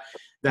into that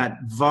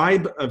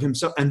vibe of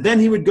himself, and then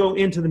he would go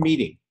into the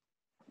meeting.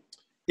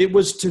 It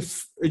was to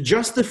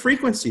adjust the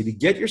frequency, to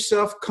get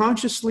yourself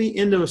consciously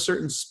into a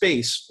certain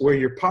space where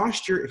your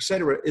posture,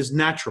 etc., is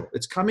natural.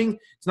 It's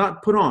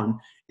not put on.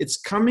 It's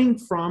coming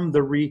from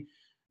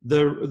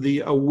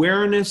the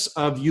awareness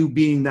of you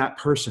being that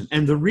person.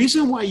 And the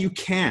reason why you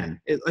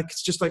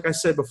it's just like I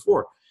said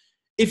before,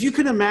 if you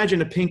can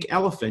imagine a pink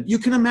elephant, you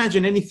can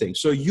imagine anything.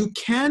 So you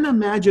can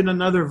imagine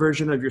another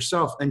version of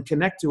yourself and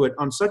connect to it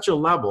on such a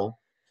level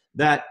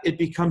that it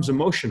becomes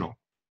emotional.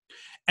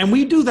 And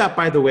we do that,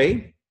 by the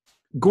way,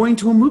 going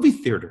to a movie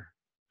theater.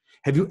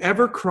 Have you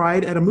ever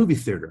cried at a movie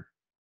theater?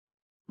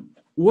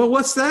 Well,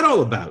 what's that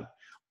all about?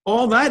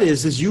 All that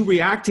is you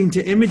reacting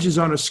to images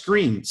on a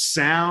screen,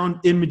 sound,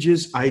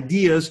 images,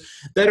 ideas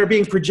that are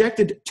being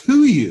projected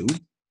to you,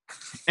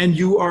 and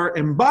you are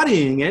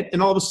embodying it,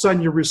 and all of a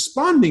sudden you're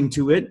responding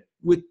to it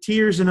with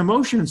tears and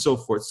emotion and so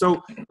forth.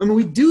 So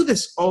we do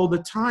this all the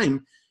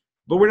time,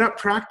 but we're not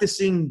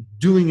practicing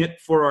doing it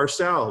for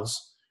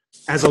ourselves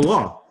as a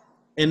law.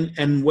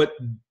 And what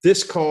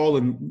this call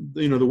and,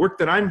 you know, the work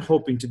that I'm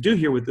hoping to do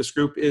here with this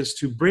group is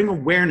to bring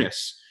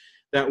awareness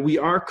that we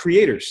are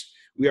creators.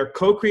 We are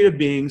co-creative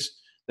beings,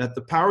 that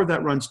the power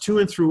that runs to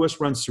and through us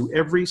runs through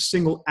every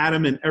single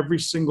atom and every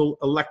single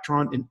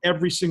electron in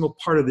every single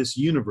part of this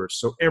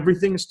universe. So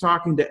everything is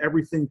talking to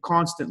everything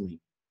constantly.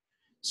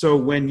 So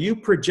when you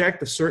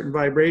project a certain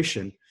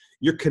vibration,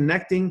 you're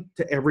connecting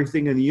to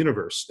everything in the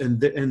universe. And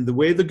the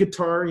way the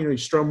guitar, you know, you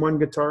strum one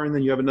guitar and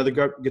then you have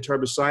another guitar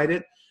beside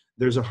it,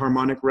 there's a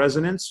harmonic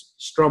resonance.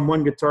 Strum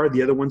one guitar,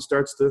 the other one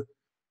starts to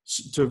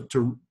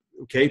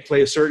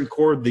play a certain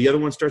chord. The other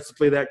one starts to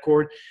play that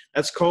chord.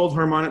 That's called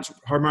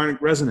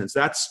harmonic resonance.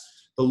 That's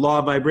the law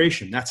of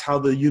vibration. That's how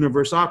the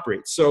universe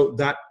operates. So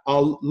that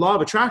law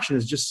of attraction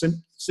is just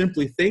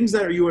simply things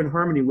that you in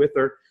harmony with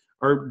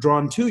are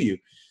drawn to you.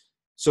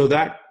 So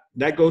that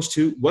goes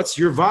to, what's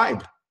your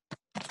vibe?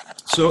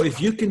 So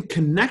if you can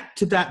connect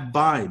to that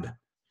vibe,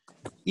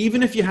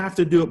 even if you have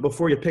to do it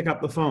before you pick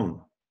up the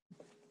phone,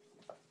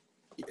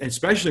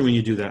 especially when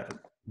you do that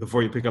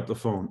before you pick up the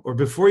phone, or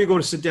before you go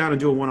to sit down and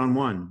do a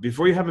one-on-one,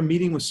 before you have a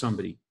meeting with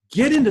somebody,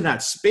 get into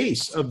that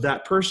space of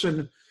that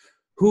person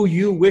who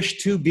you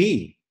wish to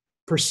be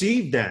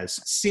perceived as,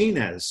 seen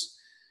as,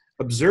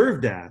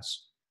 observed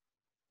as,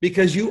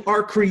 because you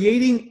are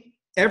creating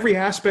every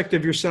aspect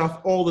of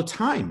yourself all the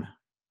time.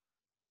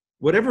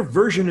 Whatever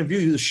version of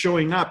you is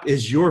showing up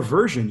is your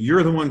version.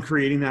 You're the one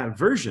creating that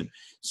version.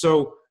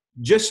 So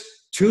just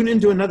tune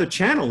into another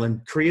channel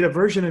and create a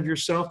version of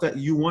yourself that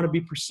you want to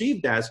be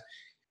perceived as.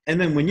 And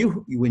then when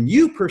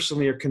you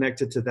personally are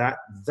connected to that,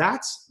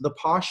 that's the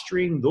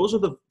posturing. Those are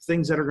the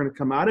things that are going to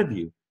come out of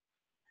you.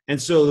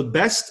 And so the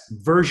best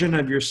version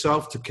of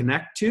yourself to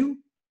connect to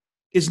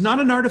is not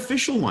an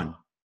artificial one.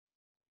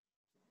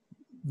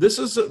 This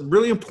is a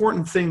really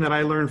important thing that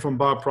I learned from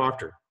Bob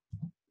Proctor.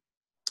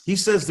 He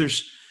says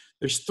there's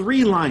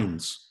three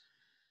lines.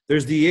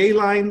 There's the A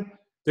line,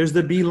 there's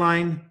the B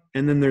line,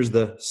 and then there's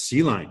the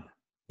C line.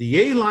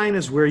 The A line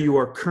is where you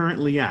are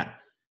currently at,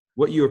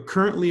 what you're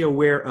currently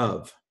aware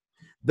of.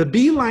 The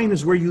B line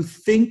is where you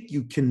think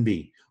you can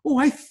be. Oh,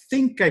 I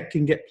think I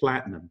can get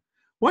platinum.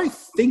 Oh, I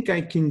think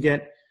I can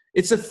get,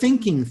 it's a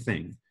thinking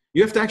thing.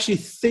 You have to actually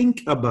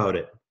think about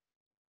it.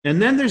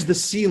 And then there's the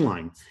C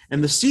line.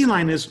 And the C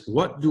line is,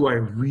 what do I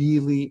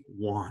really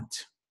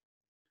want?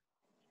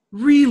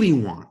 Really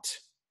want.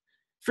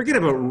 Forget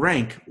about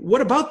rank.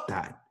 What about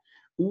that?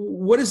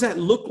 What does that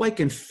look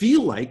like and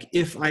feel like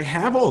if I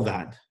have all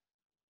that?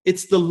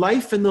 It's the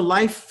life and the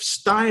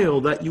lifestyle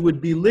that you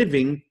would be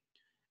living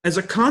as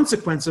a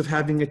consequence of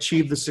having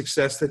achieved the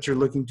success that you're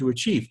looking to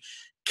achieve.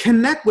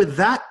 Connect with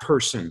that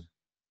person.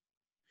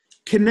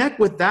 Connect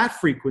with that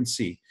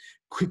frequency.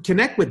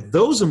 Connect with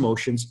those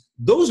emotions.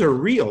 Those are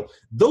real.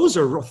 Those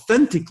are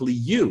authentically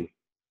you.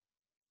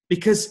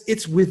 Because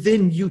it's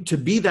within you to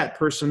be that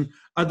person.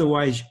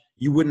 Otherwise,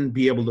 you wouldn't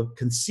be able to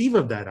conceive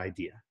of that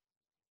idea.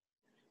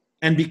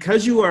 And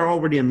because you are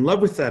already in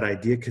love with that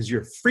idea, because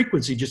your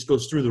frequency just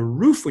goes through the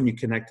roof when you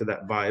connect to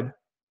that vibe,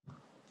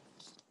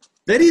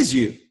 that is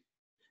you.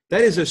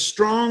 That is a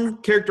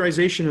strong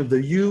characterization of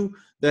the you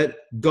that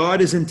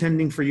God is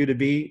intending for you to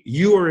be,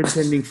 you are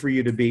intending for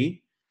you to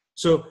be.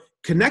 So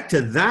connect to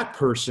that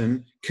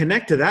person,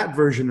 connect to that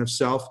version of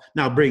self.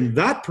 Now bring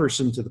that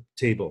person to the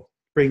table,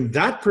 bring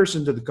that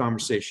person to the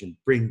conversation,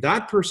 bring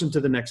that person to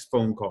the next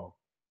phone call.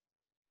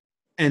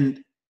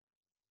 And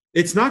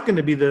it's not going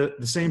to be the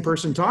same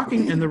person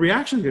talking, and the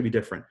reaction is going to be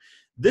different.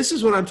 This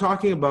is what I'm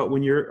talking about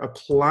when you're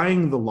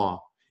applying the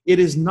law. It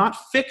is not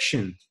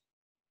fiction,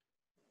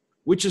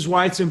 which is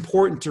why it's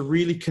important to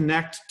really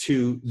connect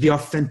to the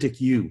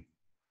authentic you,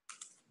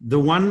 the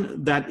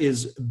one that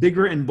is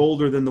bigger and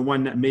bolder than the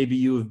one that maybe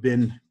you have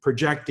been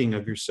projecting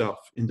of yourself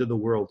into the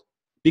world.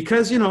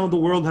 Because, you know, the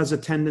world has a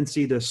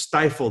tendency to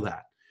stifle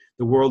that.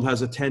 The world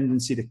has a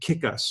tendency to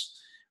kick us,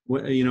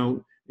 you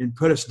know, and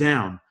put us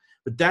down.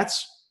 But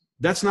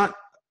that's not,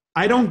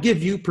 I don't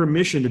give you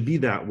permission to be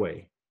that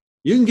way.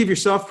 You can give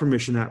yourself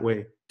permission that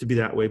way to be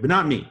that way, but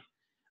not me.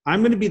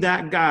 I'm going to be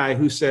that guy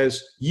who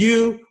says,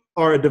 you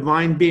are a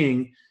divine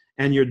being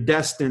and you're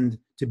destined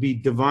to be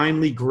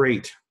divinely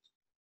great.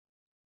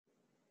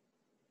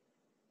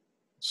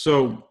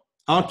 So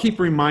I'll keep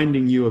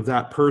reminding you of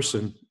that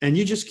person, and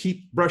you just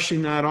keep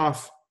brushing that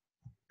off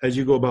as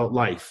you go about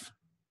life.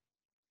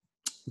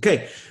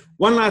 Okay,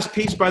 one last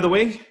piece, by the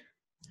way,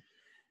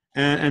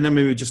 and then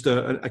maybe just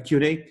a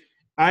Q&A.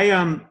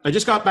 I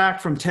just got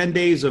back from 10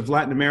 days of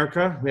Latin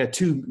America. We had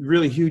two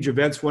really huge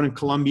events, one in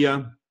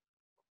Colombia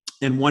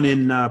and one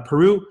in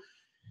Peru.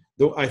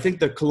 Though I think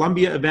the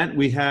Colombia event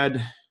we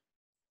had,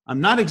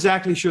 I'm not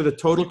exactly sure the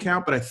total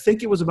count, but I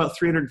think it was about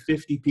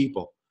 350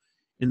 people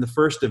in the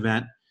first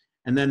event.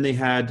 And then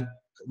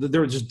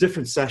there were just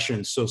different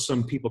sessions. So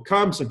some people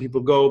come, some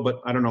people go, but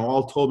I don't know,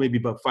 all told maybe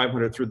about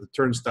 500 through the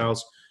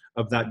turnstiles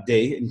of that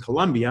day in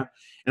Colombia.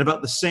 And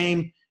about the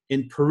same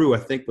in Peru, I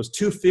think was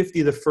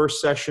 250 the first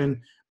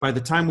session. By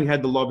the time we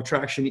had the law of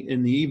attraction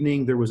in the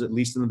evening, there was at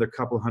least another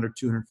couple hundred,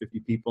 250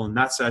 people in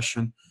that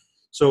session.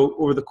 So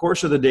over the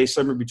course of the day,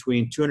 somewhere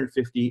between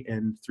 250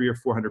 and 300 or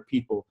 400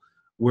 people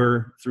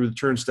were through the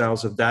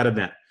turnstiles of that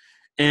event.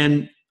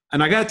 And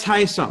I got to tell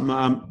you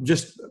something,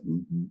 just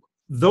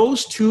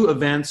those two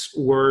events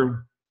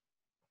were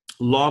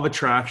law of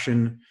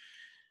attraction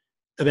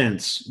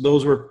events.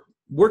 Those were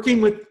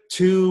working with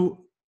two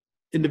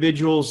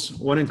individuals,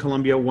 one in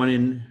Colombia, one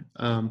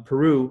in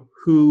Peru,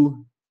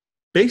 who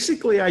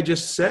basically I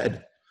just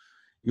said,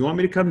 you want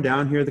me to come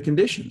down here, the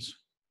conditions.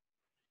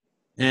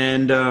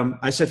 And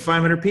I said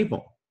 500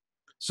 people.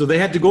 So they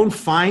had to go and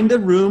find a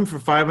room for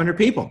 500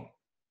 people.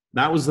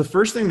 That was the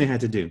first thing they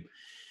had to do.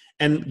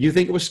 And you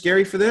think it was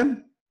scary for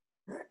them?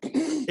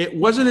 It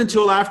wasn't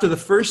until after the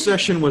first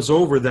session was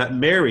over that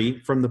Mary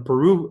from the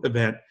Peru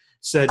event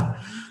said,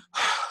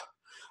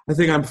 I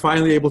think I'm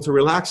finally able to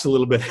relax a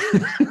little bit.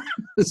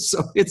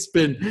 So it's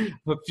been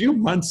a few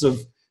months of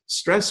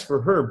stress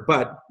for her,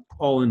 but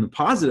all in the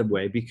positive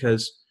way,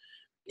 because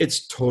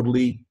it's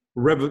totally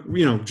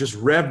just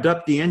revved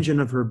up the engine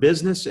of her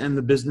business and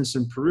the business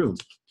in Peru.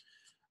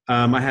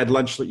 I had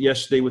lunch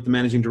yesterday with the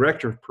managing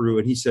director of Peru,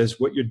 and he says,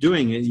 what you're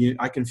doing,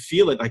 I can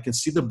feel it. I can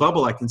see the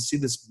bubble. I can see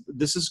this.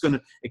 This is going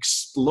to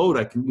explode.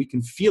 We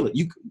can feel it.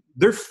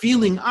 They're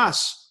feeling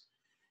us.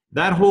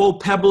 That whole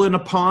pebble in a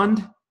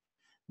pond,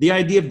 the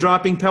idea of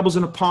dropping pebbles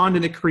in a pond,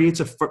 and it creates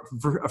a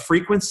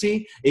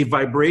frequency, a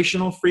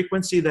vibrational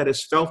frequency that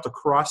is felt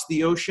across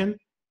the ocean.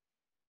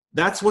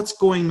 That's what's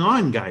going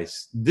on,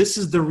 guys. This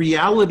is the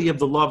reality of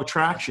the law of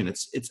attraction.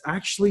 It's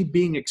actually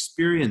being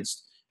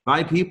experienced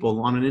by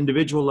people on an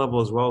individual level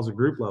as well as a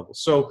group level.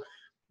 So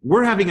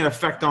we're having an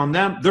effect on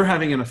them. They're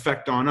having an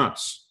effect on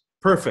us.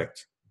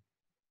 Perfect.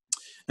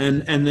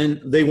 And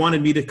then they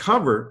wanted me to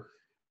cover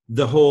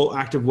the whole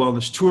active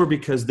wellness tour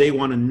because they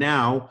want to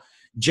now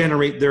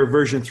generate their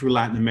version through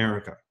Latin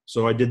America.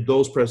 So I did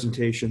those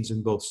presentations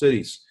in both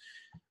cities.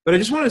 But I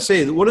just want to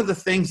say that one of the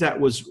things that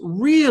was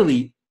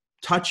really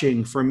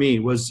touching for me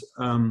was,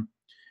 a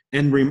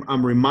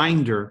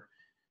reminder,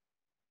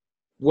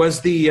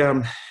 was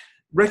the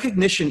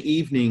recognition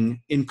evening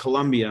in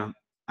Colombia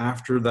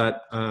after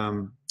that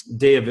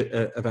day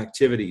of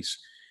activities.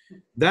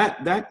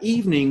 That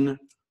evening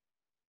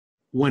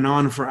went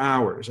on for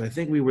hours. I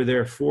think we were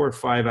there 4 or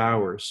 5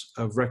 hours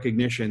of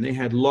recognition. They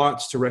had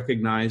lots to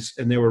recognize,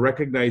 and they were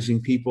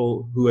recognizing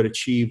people who had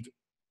achieved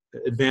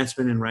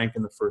advancement in rank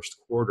in the first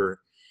quarter.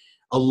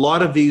 A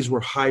lot of these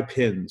were high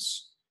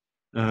pins,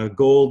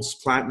 golds,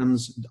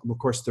 platinums. Of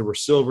course, there were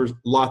silvers,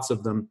 lots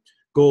of them.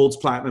 Golds,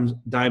 platinums,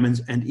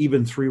 diamonds, and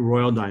even 3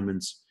 royal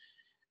diamonds.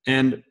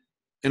 And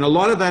a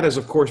lot of that is,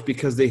 of course,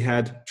 because they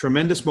had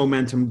tremendous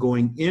momentum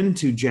going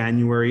into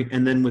January.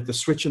 And then with the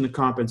switch in the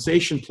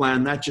compensation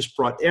plan, that just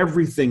brought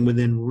everything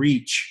within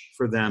reach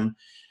for them.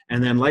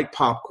 And then like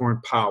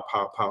popcorn, pow,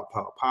 pow, pow,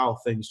 pow, pow,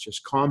 things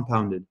just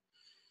compounded.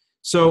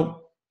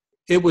 So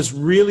it was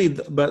really,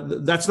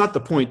 but that's not the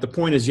point. The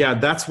point is, yeah,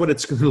 that's what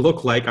it's going to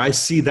look like. I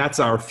see that's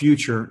our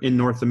future in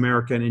North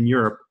America and in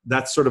Europe.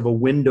 That's sort of a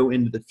window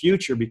into the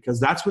future because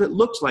that's what it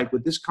looks like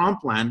with this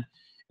comp plan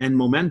and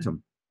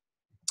momentum.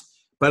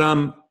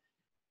 But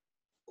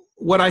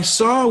what I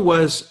saw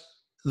was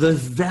the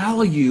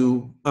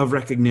value of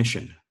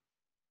recognition.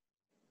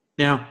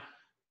 Now,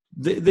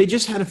 they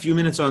just had a few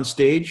minutes on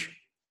stage.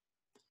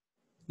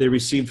 They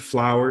received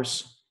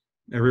flowers,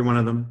 every one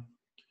of them,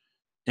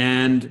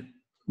 and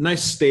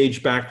nice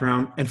stage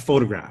background and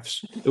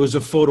photographs. It was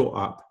a photo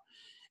op.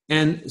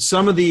 And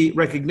some of the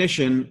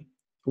recognition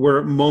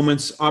were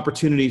moments,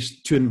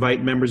 opportunities to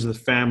invite members of the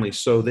family.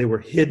 So they were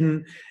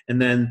hidden,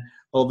 and then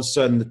all of a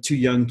sudden the 2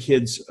 young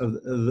kids of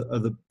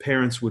the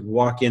parents would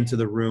walk into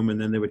the room,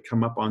 and then they would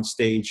come up on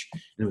stage.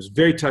 And it was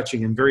very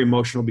touching and very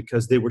emotional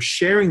because they were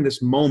sharing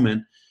this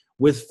moment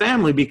with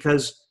family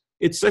because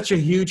it's such a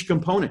huge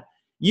component.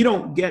 You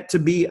don't get to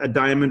be a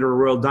diamond or a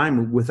royal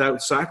diamond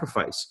without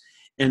sacrifice.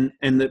 And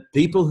the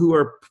people who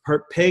are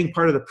paying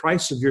part of the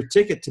price of your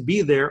ticket to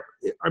be there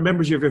are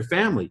members of your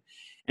family.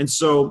 And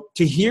so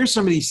to hear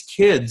some of these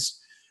kids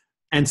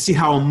and see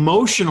how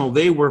emotional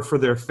they were for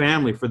their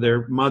family, for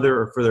their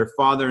mother or for their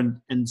father,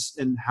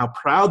 and how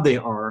proud they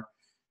are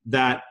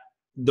that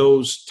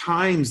those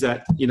times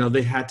that,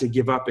 they had to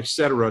give up,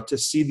 etc., to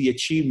see the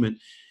achievement,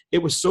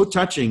 it was so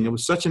touching. It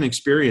was such an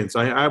experience.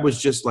 I was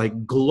just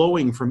like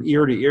glowing from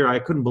ear to ear. I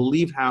couldn't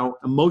believe how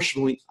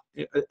emotionally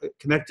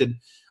connected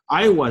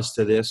I was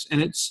to this,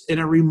 and it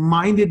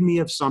reminded me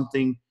of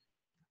something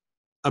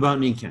about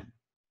Nikan.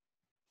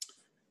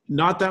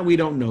 Not that we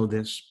don't know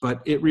this,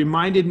 but it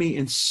reminded me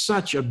in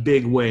such a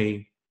big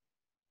way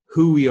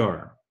who we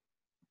are.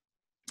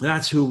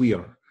 That's who we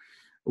are.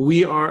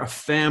 We are a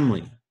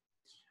family.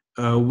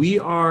 We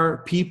are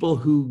people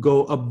who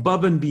go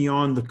above and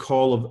beyond the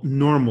call of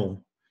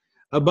normal,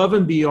 above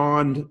and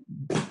beyond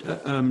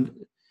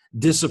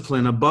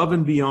discipline, above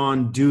and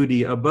beyond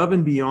duty, above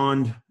and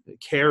beyond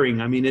caring.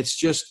 I mean, it's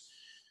just,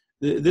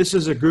 this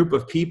is a group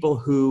of people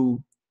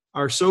who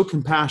are so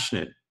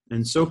compassionate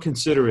and so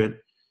considerate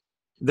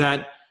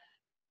that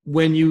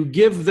when you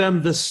give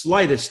them the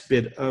slightest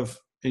bit of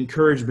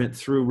encouragement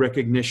through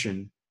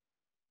recognition,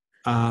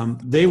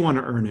 they want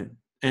to earn it.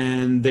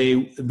 and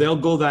they'll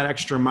go that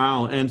extra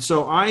mile. And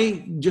so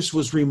I just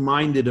was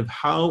reminded of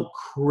how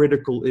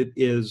critical it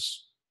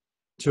is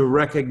to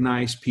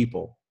recognize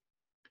people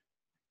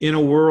in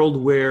a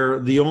world where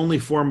the only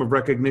form of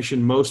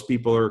recognition most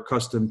people are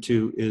accustomed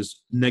to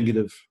is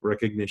negative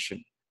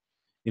recognition.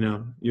 You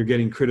know, you're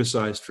getting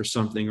criticized for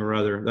something or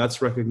other.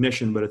 That's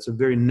recognition, but it's a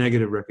very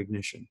negative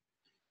recognition.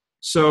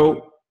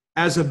 So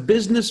as a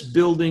business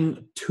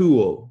building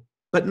tool,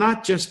 but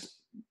not just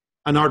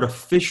an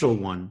artificial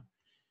one,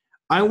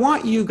 I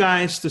want you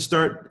guys to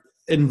start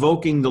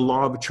invoking the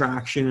law of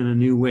attraction in a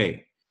new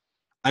way.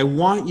 I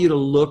want you to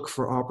look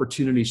for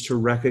opportunities to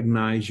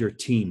recognize your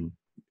team,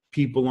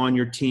 people on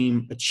your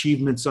team,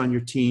 achievements on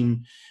your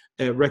team,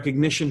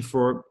 recognition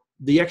for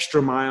the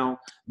extra mile,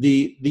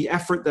 the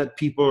effort that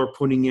people are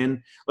putting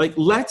in. Like,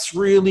 let's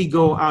really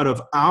go out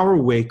of our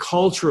way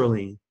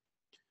culturally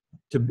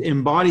to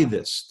embody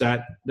this,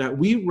 that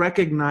we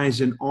recognize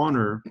and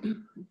honor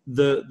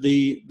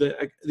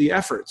the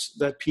efforts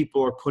that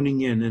people are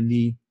putting in and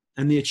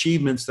the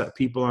achievements that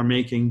people are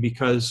making,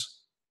 because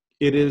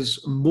it is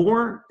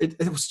more, it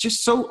was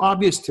just so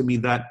obvious to me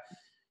that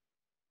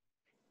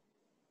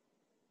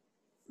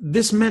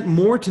this meant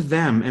more to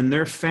them and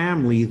their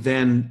family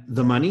than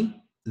the money,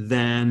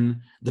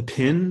 than the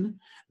pin,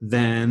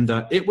 than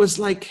it was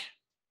like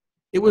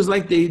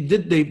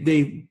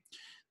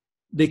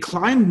they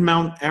climbed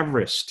Mount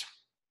Everest.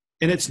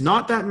 And it's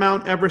not that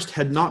Mount Everest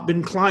had not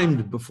been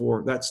climbed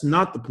before. That's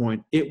not the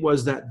point. It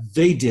was that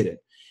they did it.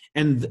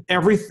 And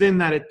everything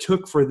that it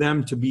took for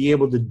them to be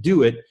able to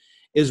do it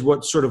is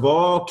what sort of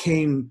all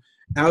came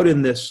out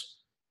in this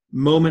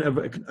moment of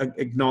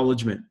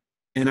acknowledgement.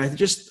 And I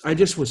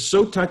just was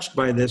so touched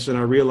by this, and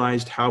I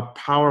realized how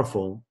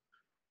powerful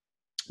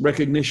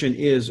recognition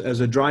is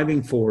as a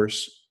driving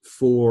force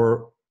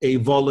for a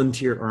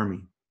volunteer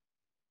army,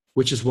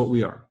 which is what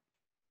we are.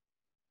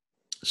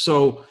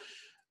 So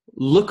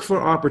look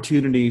for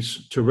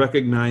opportunities to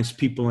recognize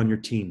people on your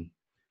team.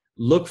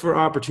 Look for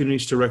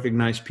opportunities to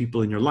recognize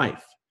people in your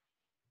life.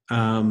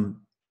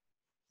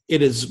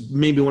 It is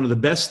maybe one of the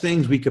best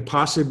things we could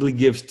possibly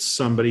give to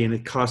somebody, and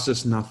it costs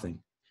us nothing.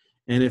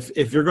 And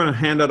if you're going to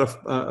hand out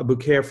a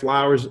bouquet of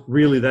flowers,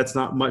 really that's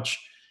not much.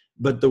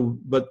 But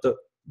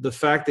the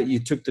fact that you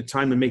took the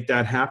time to make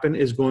that happen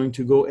is going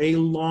to go a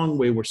long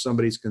way where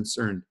somebody's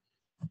concerned.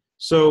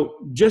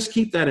 So just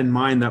keep that in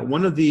mind, that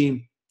one of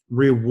the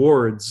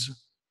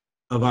rewards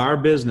of our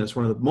business,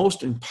 one of the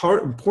most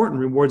important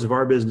rewards of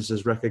our business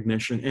is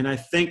recognition. And I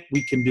think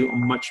we can do a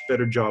much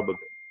better job of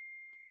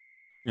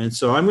it. And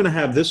so I'm going to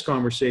have this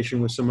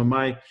conversation with some of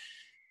my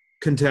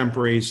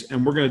contemporaries,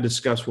 and we're going to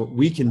discuss what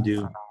we can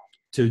do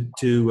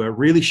to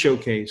really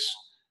showcase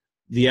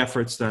the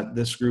efforts that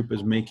this group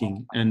is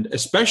making, and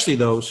especially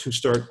those who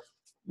start,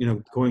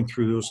 going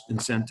through those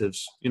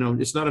incentives.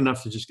 It's not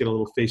enough to just get a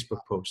little Facebook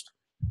post.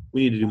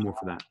 We need to do more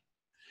for that.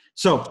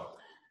 So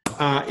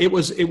it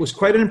was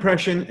quite an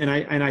impression, and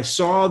I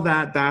saw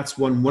that that's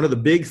one of the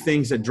big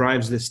things that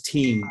drives this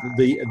team.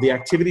 The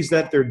activities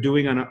that they're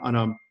doing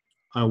on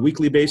a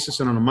weekly basis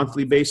and on a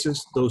monthly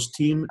basis, those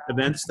team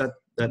events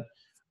that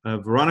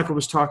Veronica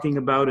was talking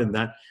about, and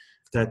that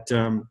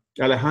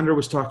Alejandra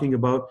was talking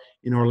about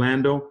in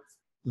Orlando.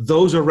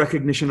 Those are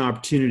recognition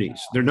opportunities.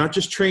 They're not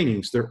just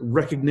trainings; they're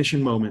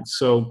recognition moments.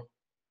 So,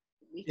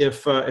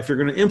 if you're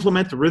going to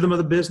implement the rhythm of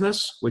the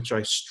business, which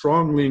I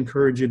strongly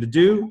encourage you to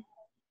do,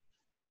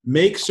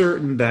 make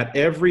certain that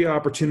every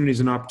opportunity is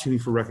an opportunity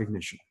for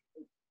recognition.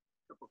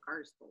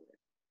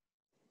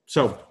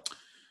 So,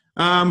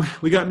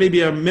 we got maybe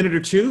a minute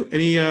or two.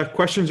 Any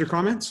questions or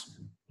comments?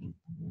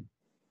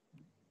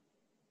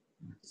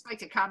 Like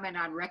to comment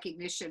on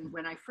recognition.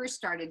 When I first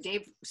started,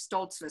 Dave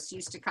Stoltzfus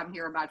used to come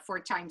here about 4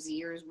 times a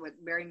year with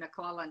Barry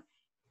McClellan.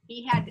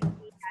 He had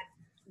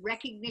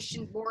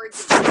recognition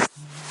boards,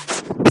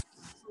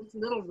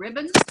 little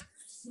ribbons.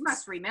 You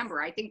must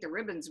remember, I think the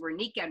ribbons were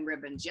Niken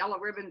ribbons, yellow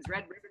ribbons,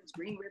 red ribbons,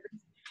 green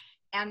ribbons.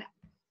 And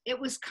it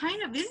was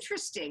kind of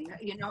interesting,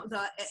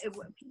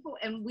 people,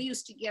 and we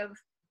used to give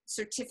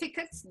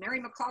certificates. Mary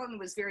McClellan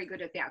was very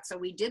good at that. So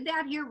we did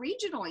that here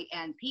regionally,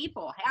 and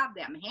people have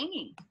them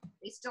hanging.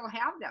 They still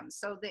have them.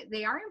 So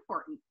they are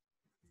important.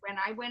 When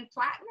I went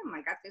platinum,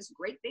 I got this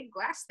great big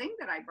glass thing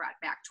that I brought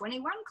back.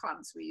 21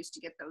 clubs, we used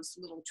to get those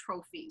little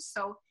trophies.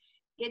 So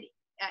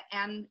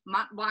and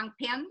Mont Blanc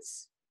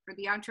pens for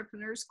the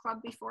Entrepreneurs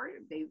Club before.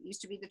 They used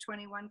to be the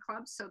 21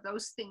 clubs. So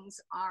those things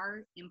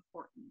are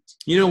important.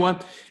 You know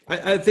what?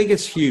 I think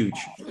it's huge.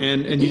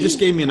 And you just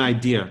gave me an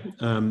idea.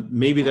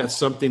 Maybe that's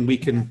something we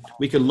can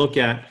look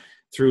at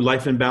through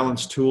Life in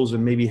Balance tools,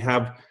 and maybe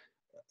have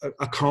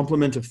a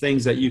complement of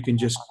things that you can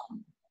just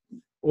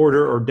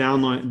order or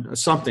download,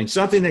 something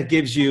that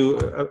gives you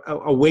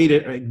a way to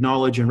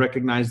acknowledge and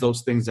recognize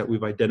those things that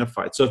we've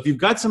identified. So if you've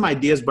got some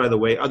ideas, by the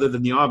way, other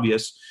than the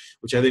obvious,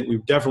 which I think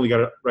we've definitely got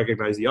to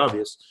recognize the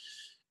obvious,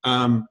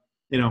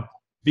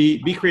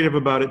 be creative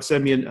about it,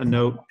 send me a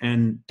note,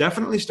 and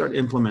definitely start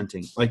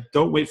implementing. Like,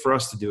 don't wait for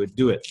us to do it.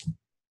 Do it.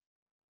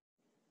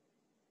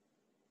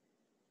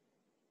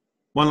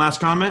 One last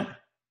comment.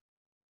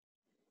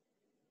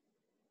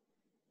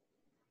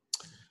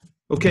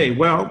 Okay,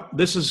 well,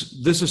 this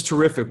is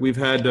terrific. We've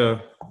had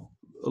a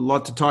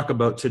lot to talk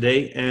about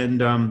today,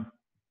 and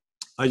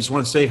I just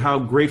want to say how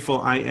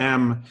grateful I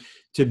am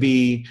to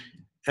be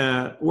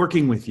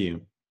working with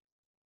you.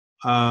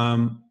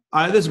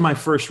 This is my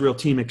first real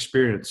team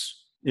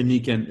experience in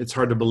Niken. It's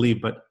hard to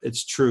believe, but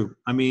it's true.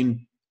 I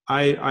mean,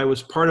 I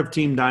was part of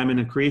Team Diamond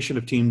and creation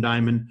of Team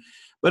Diamond,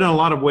 but in a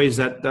lot of ways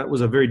that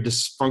was a very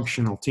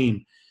dysfunctional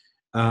team.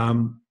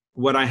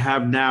 What I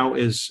have now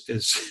is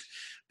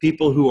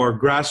people who are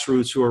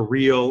grassroots, who are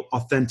real,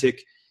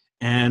 authentic,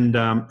 and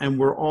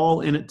we're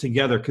all in it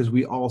together because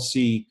we all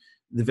see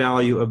the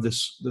value of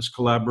this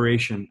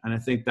collaboration, and I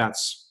think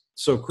that's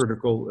so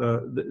critical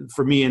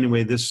for me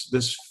anyway.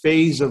 This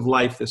phase of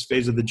life, this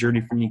phase of the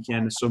journey for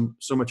Niken is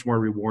so much more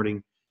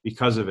rewarding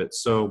because of it.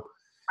 So,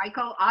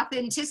 Michael,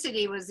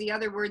 authenticity was the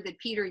other word that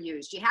Peter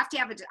used. You have to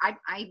have it.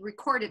 I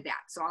recorded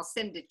that, so I'll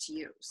send it to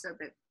you so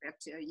that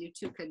you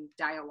two can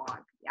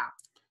dialogue. Yeah.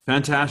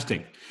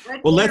 Fantastic.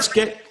 Well, let's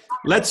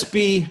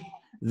be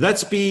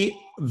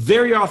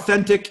very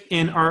authentic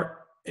in our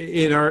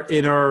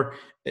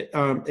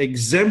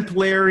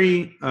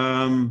exemplary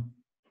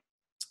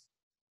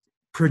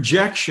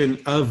projection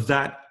of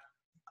that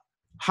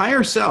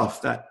higher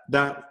self,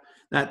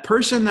 that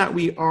person that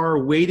we are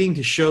waiting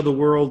to show the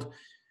world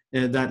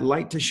that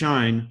light to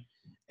shine.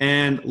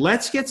 And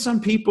let's get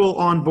some people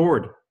on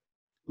board.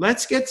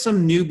 Let's get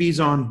some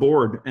newbies on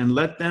board and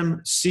let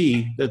them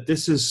see that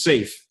this is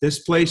safe. This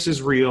place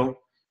is real.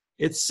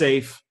 It's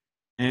safe.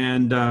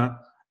 And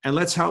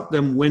let's help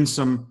them win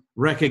some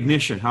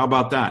recognition. How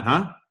about that,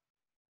 huh?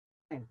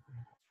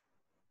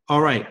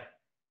 All right.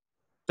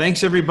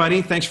 Thanks,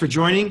 everybody. Thanks for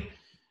joining.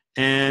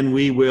 And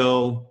we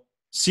will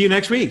see you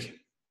next week.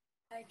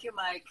 Thank you,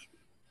 Mike.